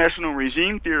international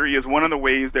regime theory is one of the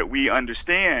ways that we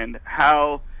understand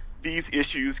how these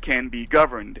issues can be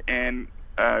governed. And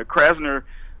Krasner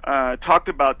talked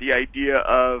about the idea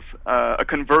of a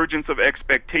convergence of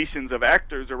expectations of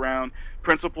actors around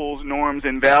principles, norms,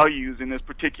 and values in this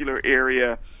particular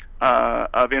area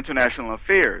of international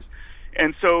affairs.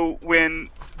 And so when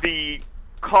the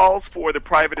calls for the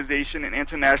privatization and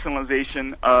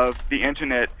internationalization of the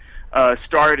Internet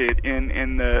started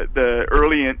in the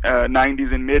early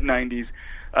 90s and mid 90s,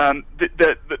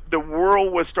 the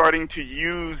world was starting to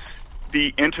use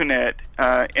the Internet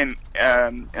and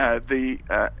the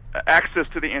access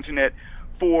to the Internet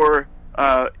for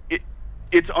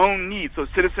its own needs. So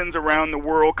citizens around the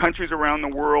world, countries around the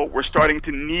world were starting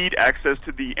to need access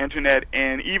to the Internet,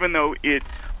 and even though it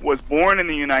was born in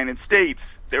the United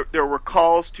States, there were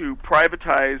calls to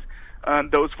privatize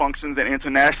those functions and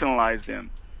internationalize them.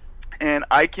 And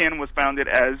ICANN was founded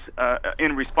as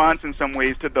in response in some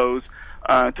ways to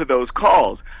those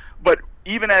calls. But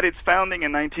even at its founding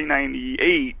in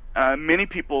 1998, many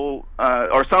people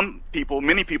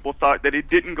thought that it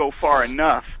didn't go far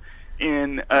enough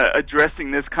in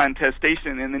addressing this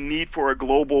contestation and the need for a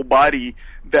global body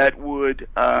that would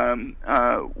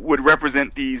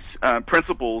represent these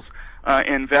principles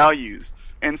and values.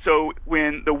 And so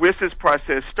when the WSIS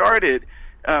process started,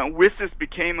 WSIS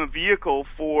became a vehicle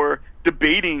for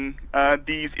debating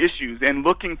these issues and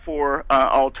looking for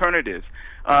alternatives.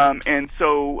 And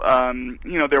so,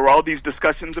 there were all these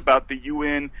discussions about the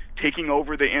UN taking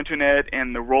over the internet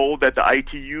and the role that the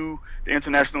ITU, the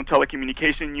International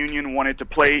Telecommunication Union, wanted to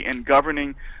play in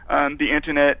governing the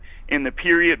internet. In the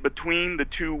period between the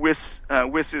two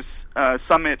WSIS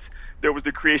summits, there was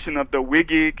the creation of the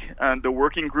WGIG, the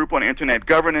Working Group on Internet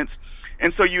Governance.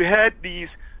 And so you had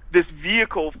this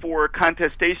vehicle for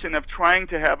contestation of trying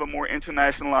to have a more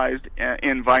internationalized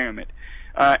environment.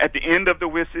 At the end of the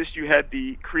WSIS, you had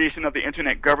the creation of the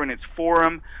Internet Governance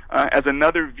Forum as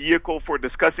another vehicle for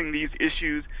discussing these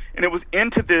issues. And it was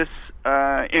into this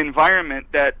environment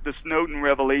that the Snowden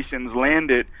revelations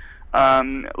landed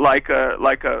like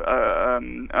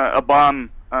a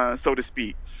bomb, so to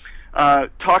speak.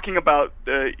 Talking about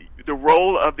the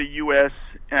role of the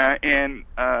U.S. and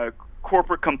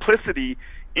corporate complicity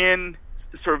in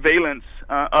surveillance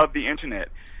of the internet.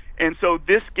 And so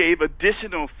this gave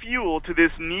additional fuel to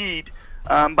this need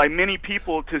by many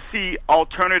people to see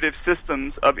alternative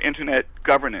systems of internet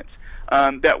governance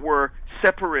that were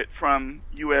separate from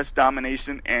U.S.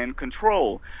 domination and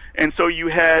control. And so you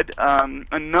had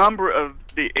a number of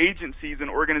the agencies and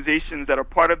organizations that are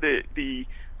part of the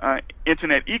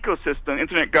internet ecosystem,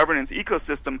 internet governance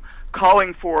ecosystem,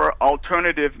 calling for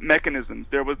alternative mechanisms.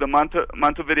 There was the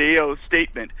Montevideo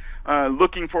Statement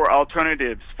looking for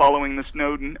alternatives following the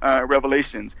Snowden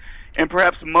revelations. And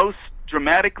perhaps most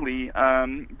dramatically,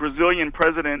 Brazilian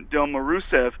President Dilma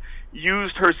Rousseff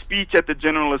used her speech at the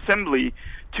General Assembly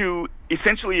to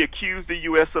essentially accuse the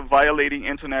U.S. of violating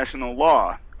international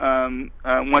law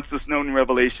once the Snowden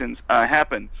revelations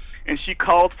happened. And she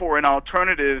called for an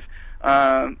alternative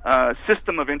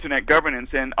system of internet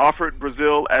governance and offered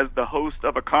Brazil as the host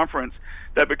of a conference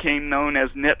that became known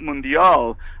as Net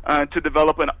Mundial to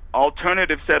develop an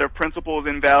alternative set of principles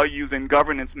and values and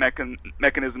governance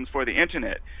mechanisms for the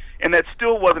internet. And that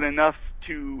still wasn't enough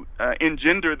to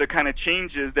engender the kind of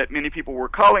changes that many people were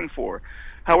calling for.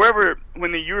 However,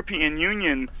 when the European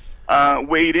Union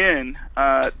weighed in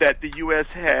that the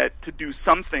U.S. had to do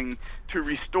something to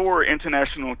restore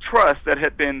international trust that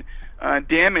had been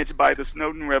damaged by the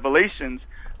Snowden revelations,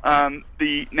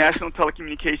 the National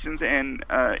Telecommunications and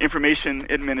Information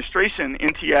Administration,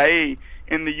 NTIA,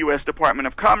 in the U.S. Department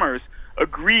of Commerce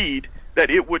agreed that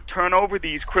it would turn over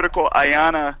these critical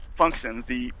IANA functions,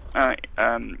 the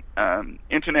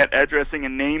Internet Addressing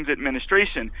and Names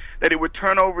Administration, that it would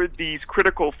turn over these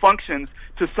critical functions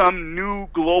to some new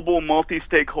global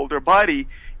multi-stakeholder body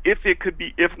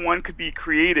if one could be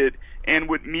created and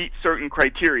would meet certain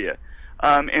criteria.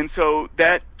 And so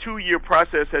that 2-year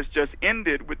process has just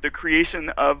ended with the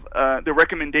creation of the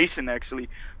recommendation, actually,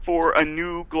 for a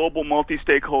new global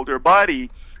multi-stakeholder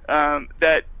body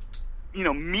that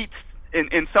meets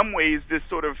in some ways this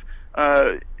sort of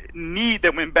need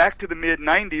that went back to the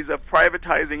mid-90s of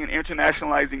privatizing and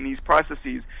internationalizing these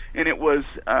processes, and it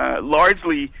was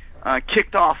largely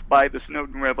kicked off by the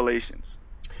Snowden revelations.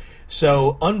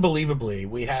 So, unbelievably,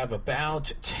 we have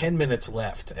about 10 minutes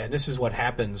left, and this is what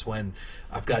happens when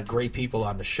I've got great people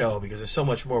on the show, because there's so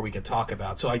much more we can talk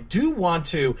about. So I do want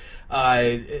to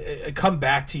come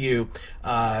back to you,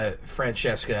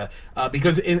 Francesca,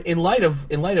 because in light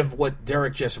of what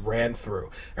Derek just ran through,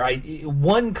 right,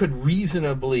 one could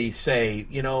reasonably say,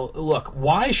 look,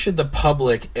 why should the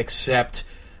public accept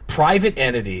private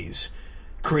entities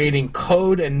creating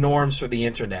code and norms for the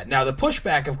internet? Now, the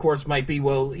pushback, of course, might be,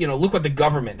 well, look what the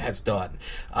government has done.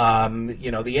 The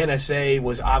NSA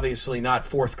was obviously not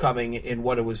forthcoming in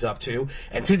what it was up to,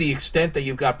 and to the extent that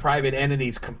you've got private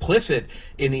entities complicit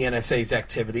in the NSA's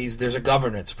activities, there's a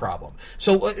governance problem.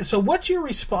 So what's your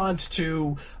response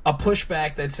to a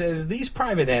pushback that says these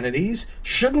private entities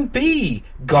shouldn't be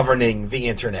governing the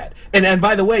internet? And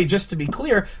by the way, just to be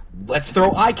clear, let's throw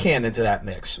ICANN into that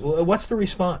mix. What's the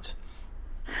response?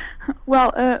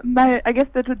 Well, I guess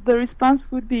that the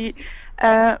response would be,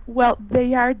 well,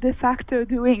 they are de facto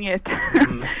doing it,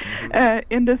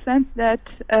 in the sense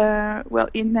that, well,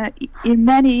 in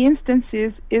many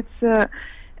instances, it's like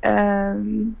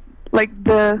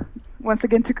once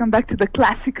again, to come back to the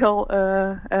classical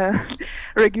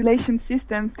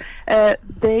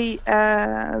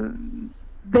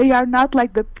they are not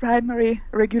like the primary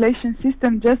regulation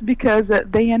system just because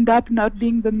they end up not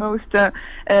being the most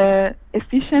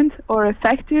efficient or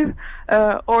effective,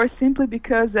 or simply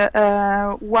because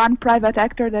one private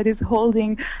actor that is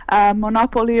holding a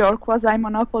monopoly or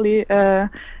quasi-monopoly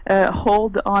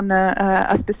hold on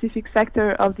a specific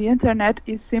sector of the internet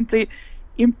is simply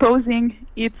imposing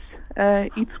its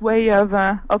way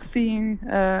of seeing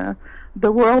the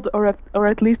world, or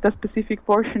at least a specific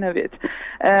portion of it.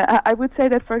 I would say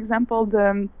that, for example,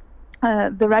 the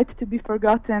right to be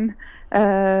forgotten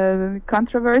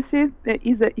controversy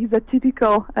is a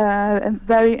typical and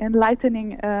very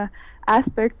enlightening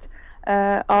aspect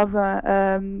of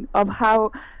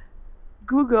how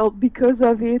Google, because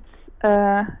of its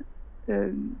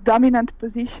dominant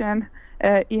position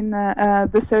in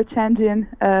the search engine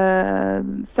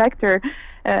sector,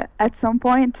 at some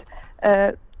point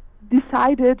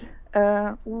decided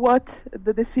what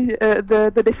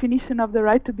the definition of the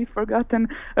right to be forgotten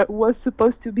was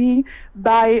supposed to be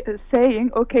by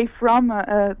saying, okay, from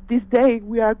this day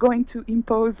we are going to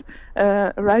impose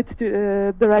the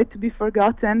right to be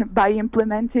forgotten by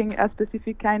implementing a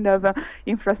specific kind of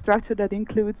infrastructure that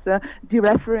includes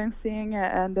dereferencing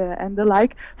and the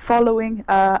like, following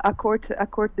a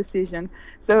court decision.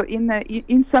 So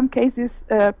in some cases,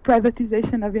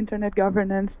 privatization of internet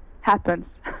governance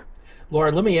happens. Laura,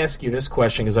 let me ask you this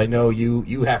question, because I know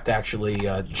you have to actually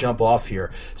jump off here.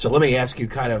 So let me ask you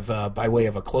kind of by way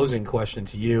of a closing question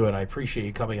to you, and I appreciate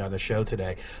you coming on the show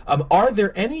today. Are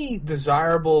there any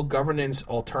desirable governance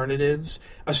alternatives,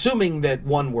 assuming that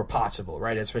one were possible,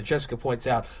 right? As Francesca points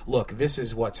out, look, this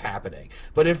is what's happening.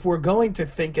 But if we're going to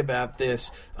think about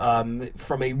this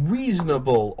from a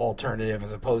reasonable alternative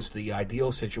as opposed to the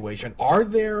ideal situation, are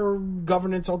there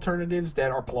governance alternatives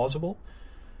that are plausible?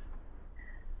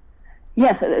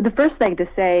 Yes, the first thing to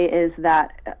say is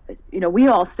that, we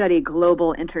all study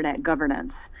global internet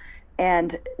governance.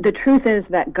 And the truth is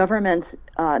that governments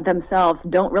themselves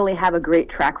don't really have a great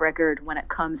track record when it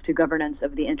comes to governance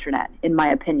of the internet, in my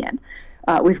opinion.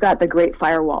 We've got the Great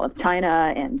Firewall of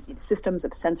China and systems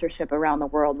of censorship around the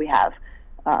world. We have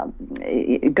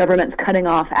governments cutting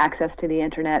off access to the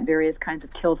internet, various kinds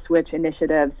of kill switch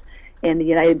initiatives. In the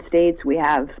United States, we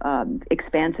have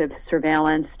expansive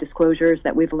surveillance disclosures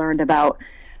that we've learned about.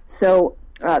 So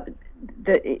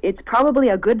it's probably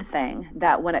a good thing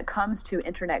that when it comes to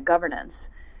internet governance,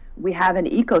 we have an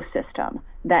ecosystem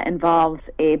that involves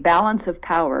a balance of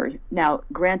power. Now,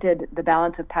 granted, the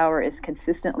balance of power is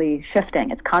consistently shifting.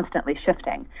 It's constantly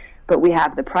shifting. But we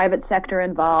have the private sector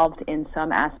involved in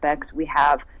some aspects. We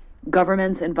have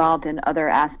governments involved in other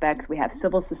aspects. We have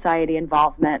civil society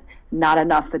involvement, not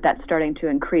enough, but that's starting to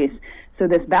increase. So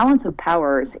this balance of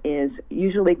powers is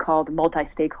usually called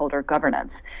multi-stakeholder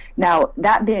governance. Now,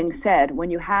 that being said, when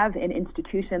you have an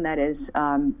institution that is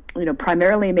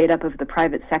primarily made up of the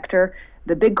private sector,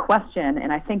 the big question,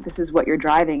 and I think this is what you're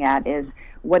driving at, is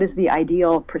what is the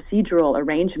ideal procedural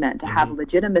arrangement to have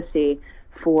legitimacy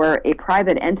for a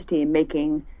private entity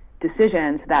making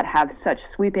decisions that have such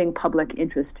sweeping public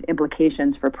interest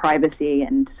implications for privacy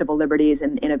and civil liberties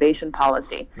and innovation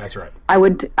policy. That's right. I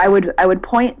would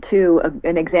point to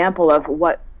an example of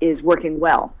what is working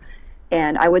well.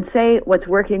 And I would say what's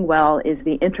working well is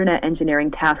the Internet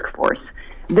Engineering Task Force.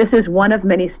 This is one of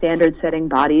many standard-setting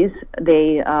bodies.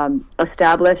 They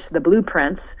establish the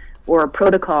blueprints or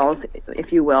protocols,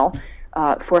 if you will,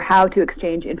 for how to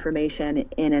exchange information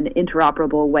in an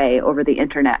interoperable way over the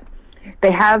Internet.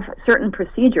 They have certain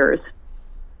procedures,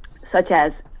 such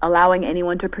as allowing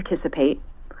anyone to participate.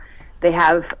 They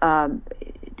have,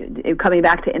 coming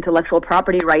back to intellectual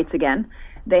property rights again,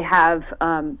 they have,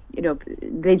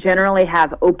 they generally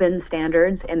have open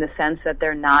standards in the sense that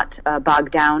they're not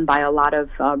bogged down by a lot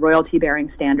of royalty-bearing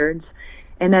standards.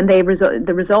 And then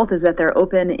the result is that they're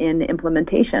open in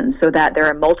implementation so that there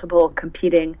are multiple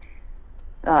competing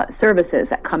services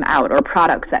that come out or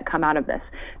products that come out of this.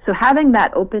 So having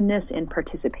that openness in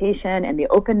participation and the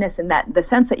openness in that the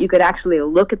sense that you could actually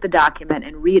look at the document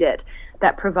and read it,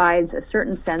 that provides a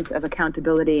certain sense of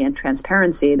accountability and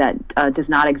transparency that does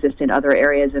not exist in other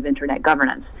areas of internet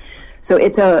governance. So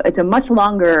it's a much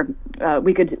longer,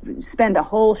 we could spend a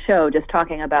whole show just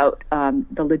talking about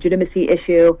the legitimacy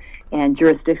issue and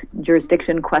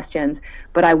jurisdiction questions,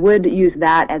 but I would use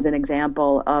that as an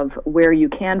example of where you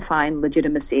can find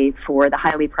legitimacy for the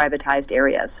highly privatized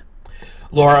areas.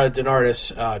 Laura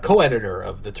DeNardis, co-editor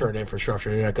of the Turn Infrastructure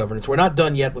and Internet Governance. We're not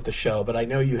done yet with the show, but I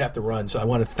know you have to run, so I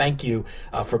want to thank you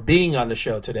for being on the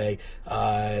show today.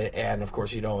 And, of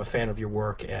course, I'm a fan of your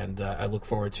work, and I look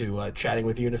forward to chatting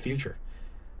with you in the future.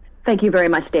 Thank you very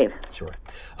much, Dave. Sure.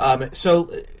 So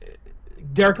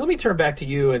Derek, let me turn back to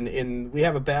you, and we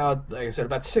have about, like I said,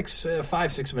 about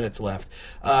 5-6 minutes left.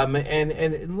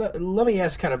 And let me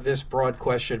ask kind of this broad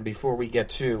question before we get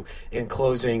to, in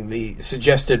closing, the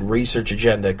suggested research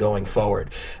agenda going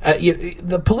forward.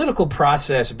 The political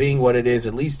process being what it is,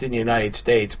 at least in the United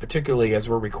States, particularly as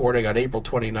we're recording on April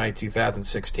 29,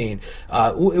 2016,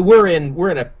 we're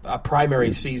in a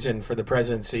primary season for the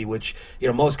presidency, which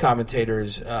most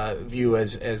commentators view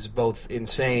as both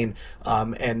insane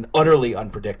and utterly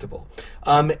unpredictable.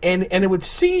 And it would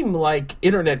seem like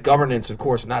internet governance, of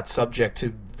course, not subject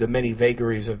to the many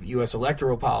vagaries of U.S.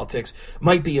 electoral politics,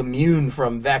 might be immune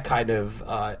from that kind of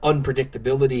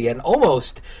unpredictability and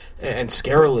almost, and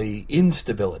scarily,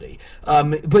 instability.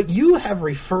 But you have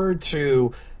referred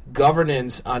to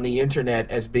governance on the internet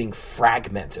as being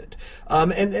fragmented.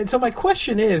 And so my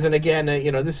question is, and again,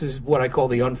 this is what I call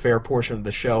the unfair portion of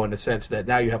the show, in the sense that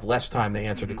now you have less time to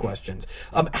answer the questions.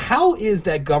 How is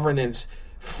that governance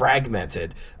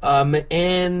fragmented?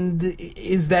 And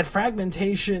is that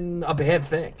fragmentation a bad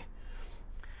thing?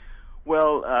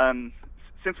 Well,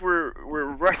 since we're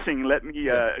rushing, let me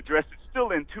address it still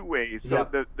in two ways. So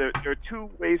there are two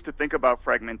ways to think about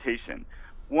fragmentation.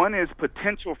 One is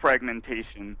potential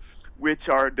fragmentation, which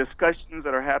are discussions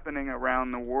that are happening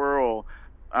around the world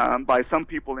by some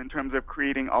people in terms of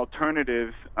creating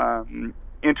alternative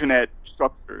internet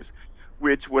structures,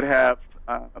 which would have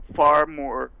far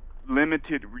more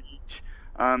limited reach.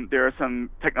 There are some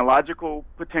technological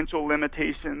potential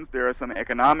limitations, there are some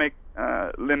economic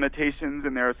limitations,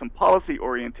 and there are some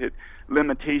policy-oriented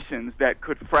limitations that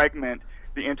could fragment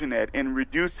the internet and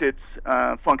reduce its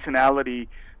functionality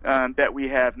that we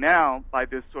have now by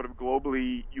this sort of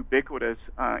globally ubiquitous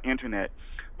internet.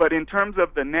 But in terms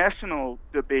of the national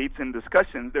debates and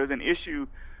discussions, there's an issue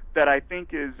that I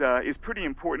think is pretty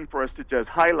important for us to just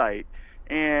highlight,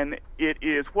 and it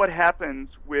is what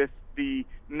happens with the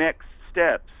next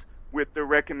steps with the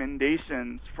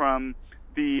recommendations from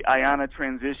the IANA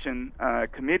Transition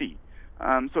Committee.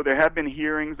 So there have been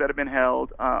hearings that have been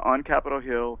held on Capitol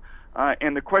Hill,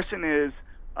 and the question is,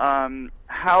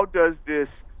 how does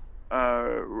this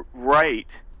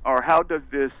right, or how does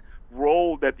this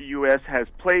role that the U.S.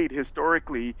 has played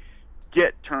historically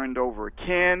get turned over?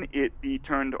 Can it be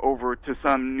turned over to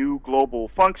some new global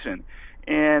function?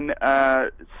 And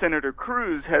Senator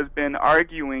Cruz has been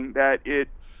arguing that it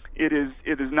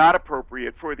is not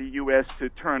appropriate for the U.S. to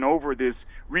turn over this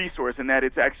resource, and that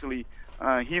it's actually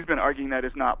he's been arguing that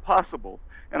it's not possible.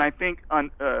 And I think,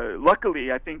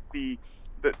 luckily, I think the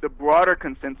broader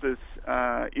consensus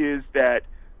is that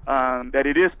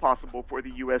it is possible for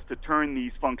the U.S. to turn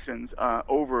these functions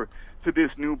over to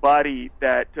this new body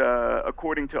that,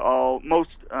 according to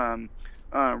most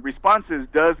responses,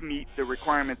 does meet the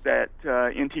requirements that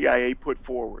NTIA put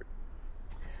forward.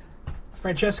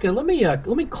 Francesca, let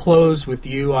me close with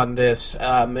you on this.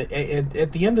 At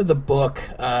the end of the book,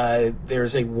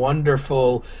 there's a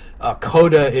wonderful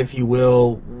coda, if you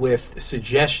will, with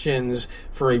suggestions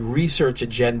for a research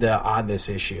agenda on this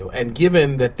issue. And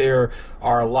given that there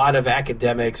are a lot of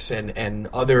academics and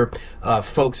other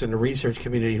folks in the research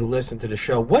community who listen to the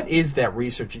show, what is that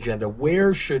research agenda?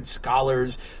 Where should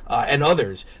scholars and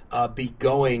others be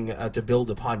going to build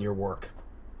upon your work?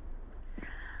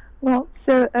 Well,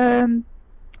 so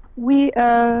we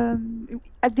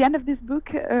at the end of this book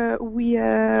we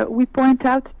point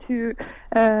out to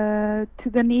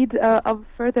the need of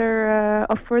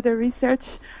further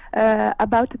research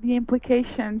about the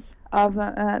implications of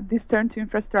this turn to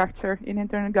infrastructure in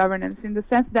internet governance, in the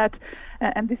sense that,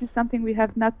 and this is something we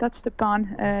have not touched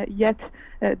upon yet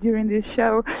during this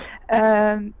show,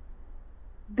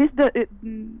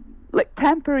 like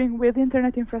tampering with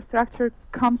internet infrastructure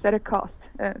comes at a cost,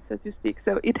 so to speak.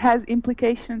 So it has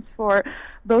implications for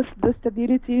both the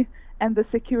stability and the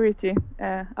security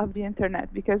of the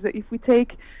internet, because if we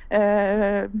take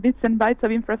bits and bytes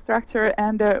of infrastructure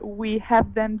and we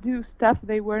have them do stuff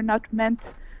they were not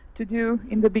meant to do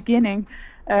in the beginning,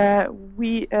 they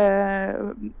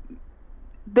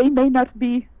may not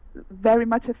be very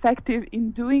much effective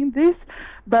in doing this,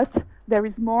 but there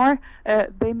is more.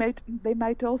 They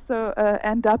might also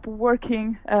end up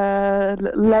working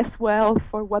less well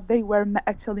for what they were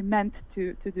actually meant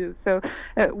to do. So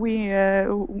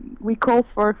we call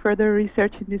for further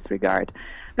research in this regard.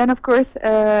 Then, of course,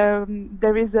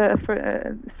 there is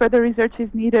further research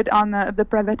is needed on the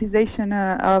privatization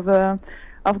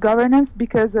of governance,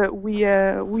 because we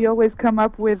always come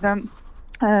up with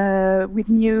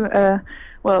new,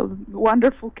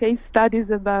 wonderful case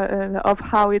studies about of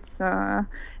how it's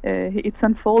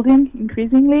unfolding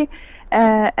increasingly,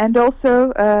 and also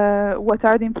what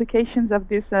are the implications of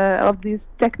this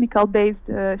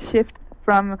technical-based shift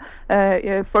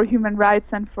from for human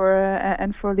rights and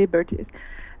for liberties.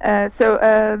 So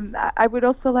I would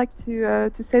also like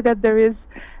to say that there is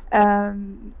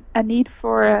a need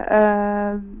for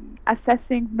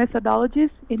assessing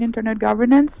methodologies in internet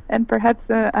governance, and perhaps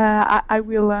I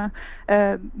will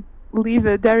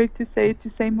leave Derek to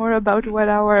say more about what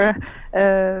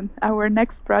our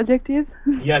next project is.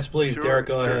 Yes, please, Sure, Derek,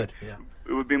 go sure. ahead. Yeah.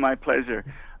 It would be my pleasure.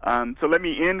 So let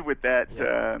me end with that,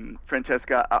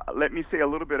 Francesca. Let me say a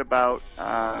little bit about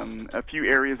a few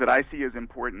areas that I see as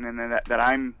important and that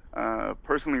I'm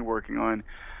personally working on.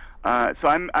 So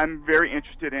I'm very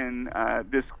interested in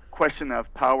this question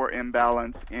of power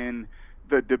imbalance in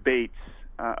the debates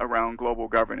around global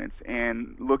governance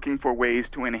and looking for ways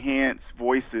to enhance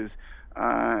voices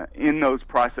in those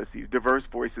processes, diverse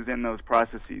voices in those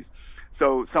processes.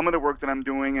 So some of the work that I'm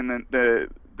doing and the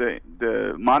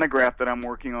monograph that I'm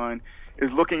working on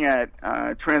is looking at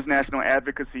transnational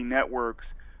advocacy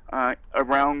networks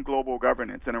around global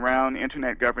governance and around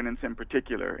internet governance in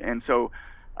particular. And so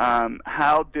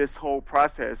how this whole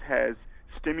process has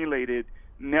stimulated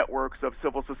networks of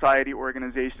civil society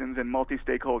organizations and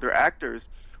multi-stakeholder actors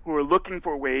who are looking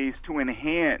for ways to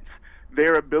enhance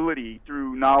their ability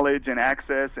through knowledge and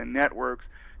access and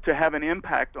networks to have an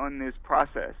impact on this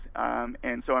process.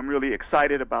 And so I'm really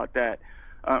excited about that.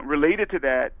 Related to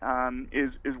that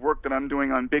is work that I'm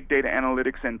doing on big data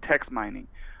analytics and text mining.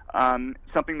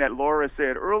 Something that Laura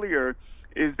said earlier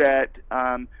is that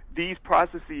these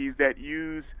processes that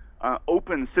use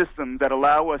open systems that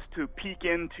allow us to peek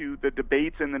into the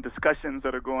debates and the discussions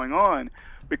that are going on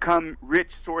become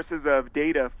rich sources of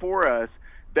data for us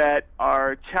that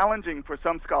are challenging for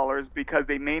some scholars because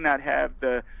they may not have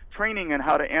the training in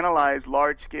how to analyze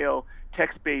large-scale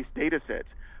text-based data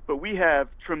sets. But we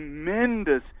have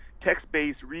tremendous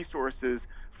text-based resources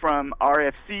from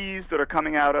RFCs that are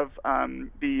coming out of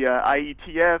the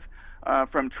IETF,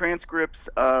 from transcripts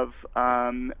of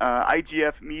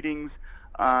IGF meetings,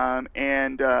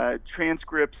 and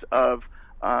transcripts of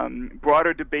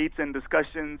broader debates and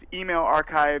discussions, email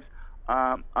archives.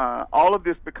 All of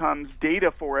this becomes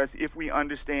data for us if we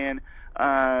understand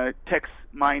text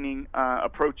mining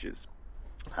approaches.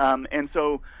 And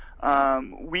so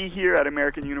we here at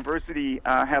American University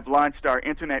have launched our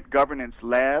Internet Governance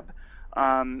Lab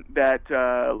that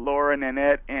Laura,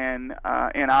 Nanette, and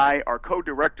I are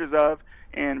co-directors of,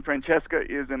 and Francesca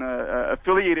is an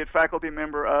affiliated faculty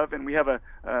member of, and we have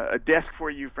a desk for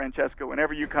you, Francesca,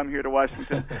 whenever you come here to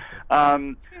Washington.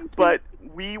 But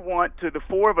we want to, the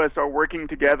four of us are working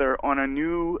together on a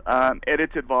new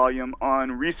edited volume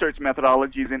on research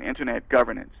methodologies in internet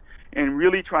governance, and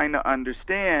really trying to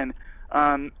understand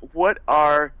what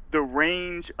are the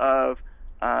range of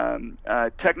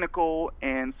technical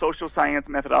and social science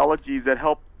methodologies that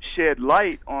help shed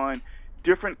light on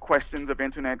different questions of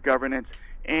internet governance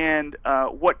and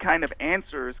what kind of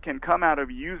answers can come out of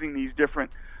using these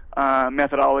different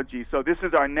methodologies. So this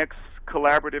is our next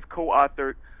collaborative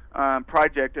co-authored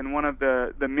project, and one of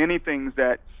the many things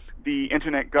that the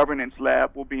Internet Governance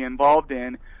Lab will be involved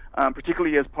in,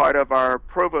 particularly as part of our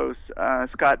provost,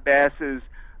 Scott Bass's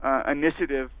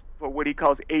initiative for what he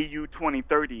calls AU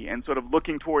 2030, and sort of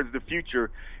looking towards the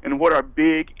future and what are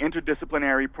big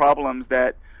interdisciplinary problems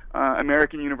that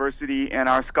American University and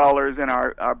our scholars and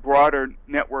our broader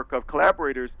network of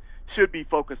collaborators should be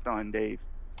focused on, Dave.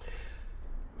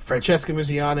 Francesca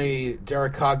Muzziani,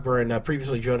 Derek Cogburn,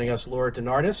 previously joining us, Laura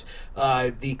DeNardis,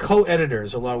 the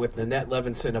co-editors, along with Nanette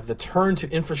Levinson, of the Turn to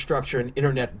Infrastructure and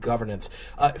Internet Governance.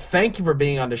 Thank you for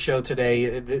being on the show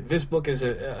today. This book is,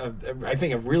 I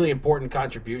think, a really important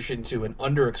contribution to an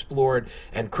underexplored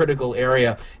and critical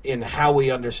area in how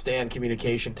we understand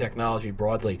communication technology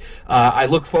broadly. I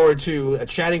look forward to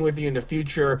chatting with you in the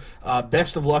future.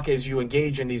 Best of luck as you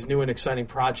engage in these new and exciting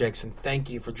projects, and thank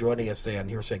you for joining us today on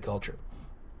Hearsay Culture.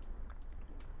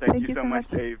 Thank you so much,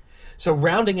 Dave. So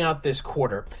rounding out this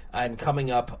quarter and coming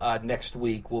up next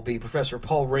week will be Professor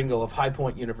Paul Ringel of High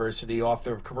Point University,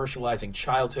 author of Commercializing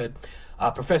Childhood.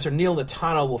 Professor Neil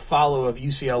Natano will follow, of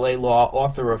UCLA Law,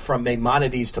 author of From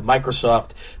Maimonides to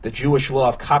Microsoft, The Jewish Law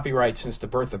of Copyright Since the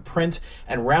Birth of Print.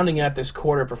 And rounding out this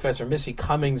quarter, Professor Missy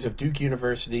Cummings of Duke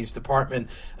University's Department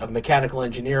of Mechanical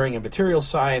Engineering and Materials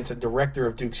Science and director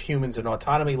of Duke's Humans and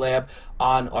Autonomy Lab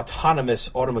on autonomous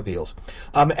automobiles.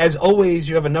 As always,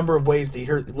 you have an number of ways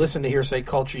to listen to Hearsay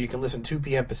Culture. You can listen 2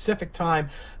 p.m. Pacific time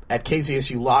at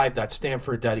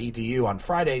kzsulive.stanford.edu on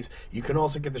Fridays. You can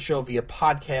also get the show via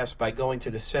podcast by going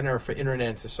to the Center for Internet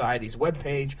and Society's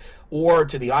webpage, or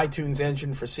to the iTunes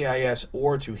engine for CIS,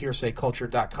 or to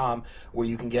hearsayculture.com, where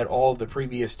you can get all of the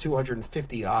previous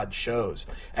 250-odd shows.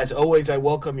 As always, I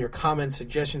welcome your comments,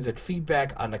 suggestions, and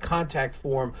feedback on the contact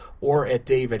form or at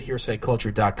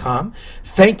dave@hearsayculture.com.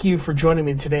 Thank you for joining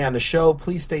me today on the show.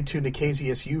 Please stay tuned to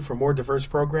KZSU for more diverse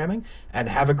programming, and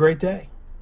have a great day.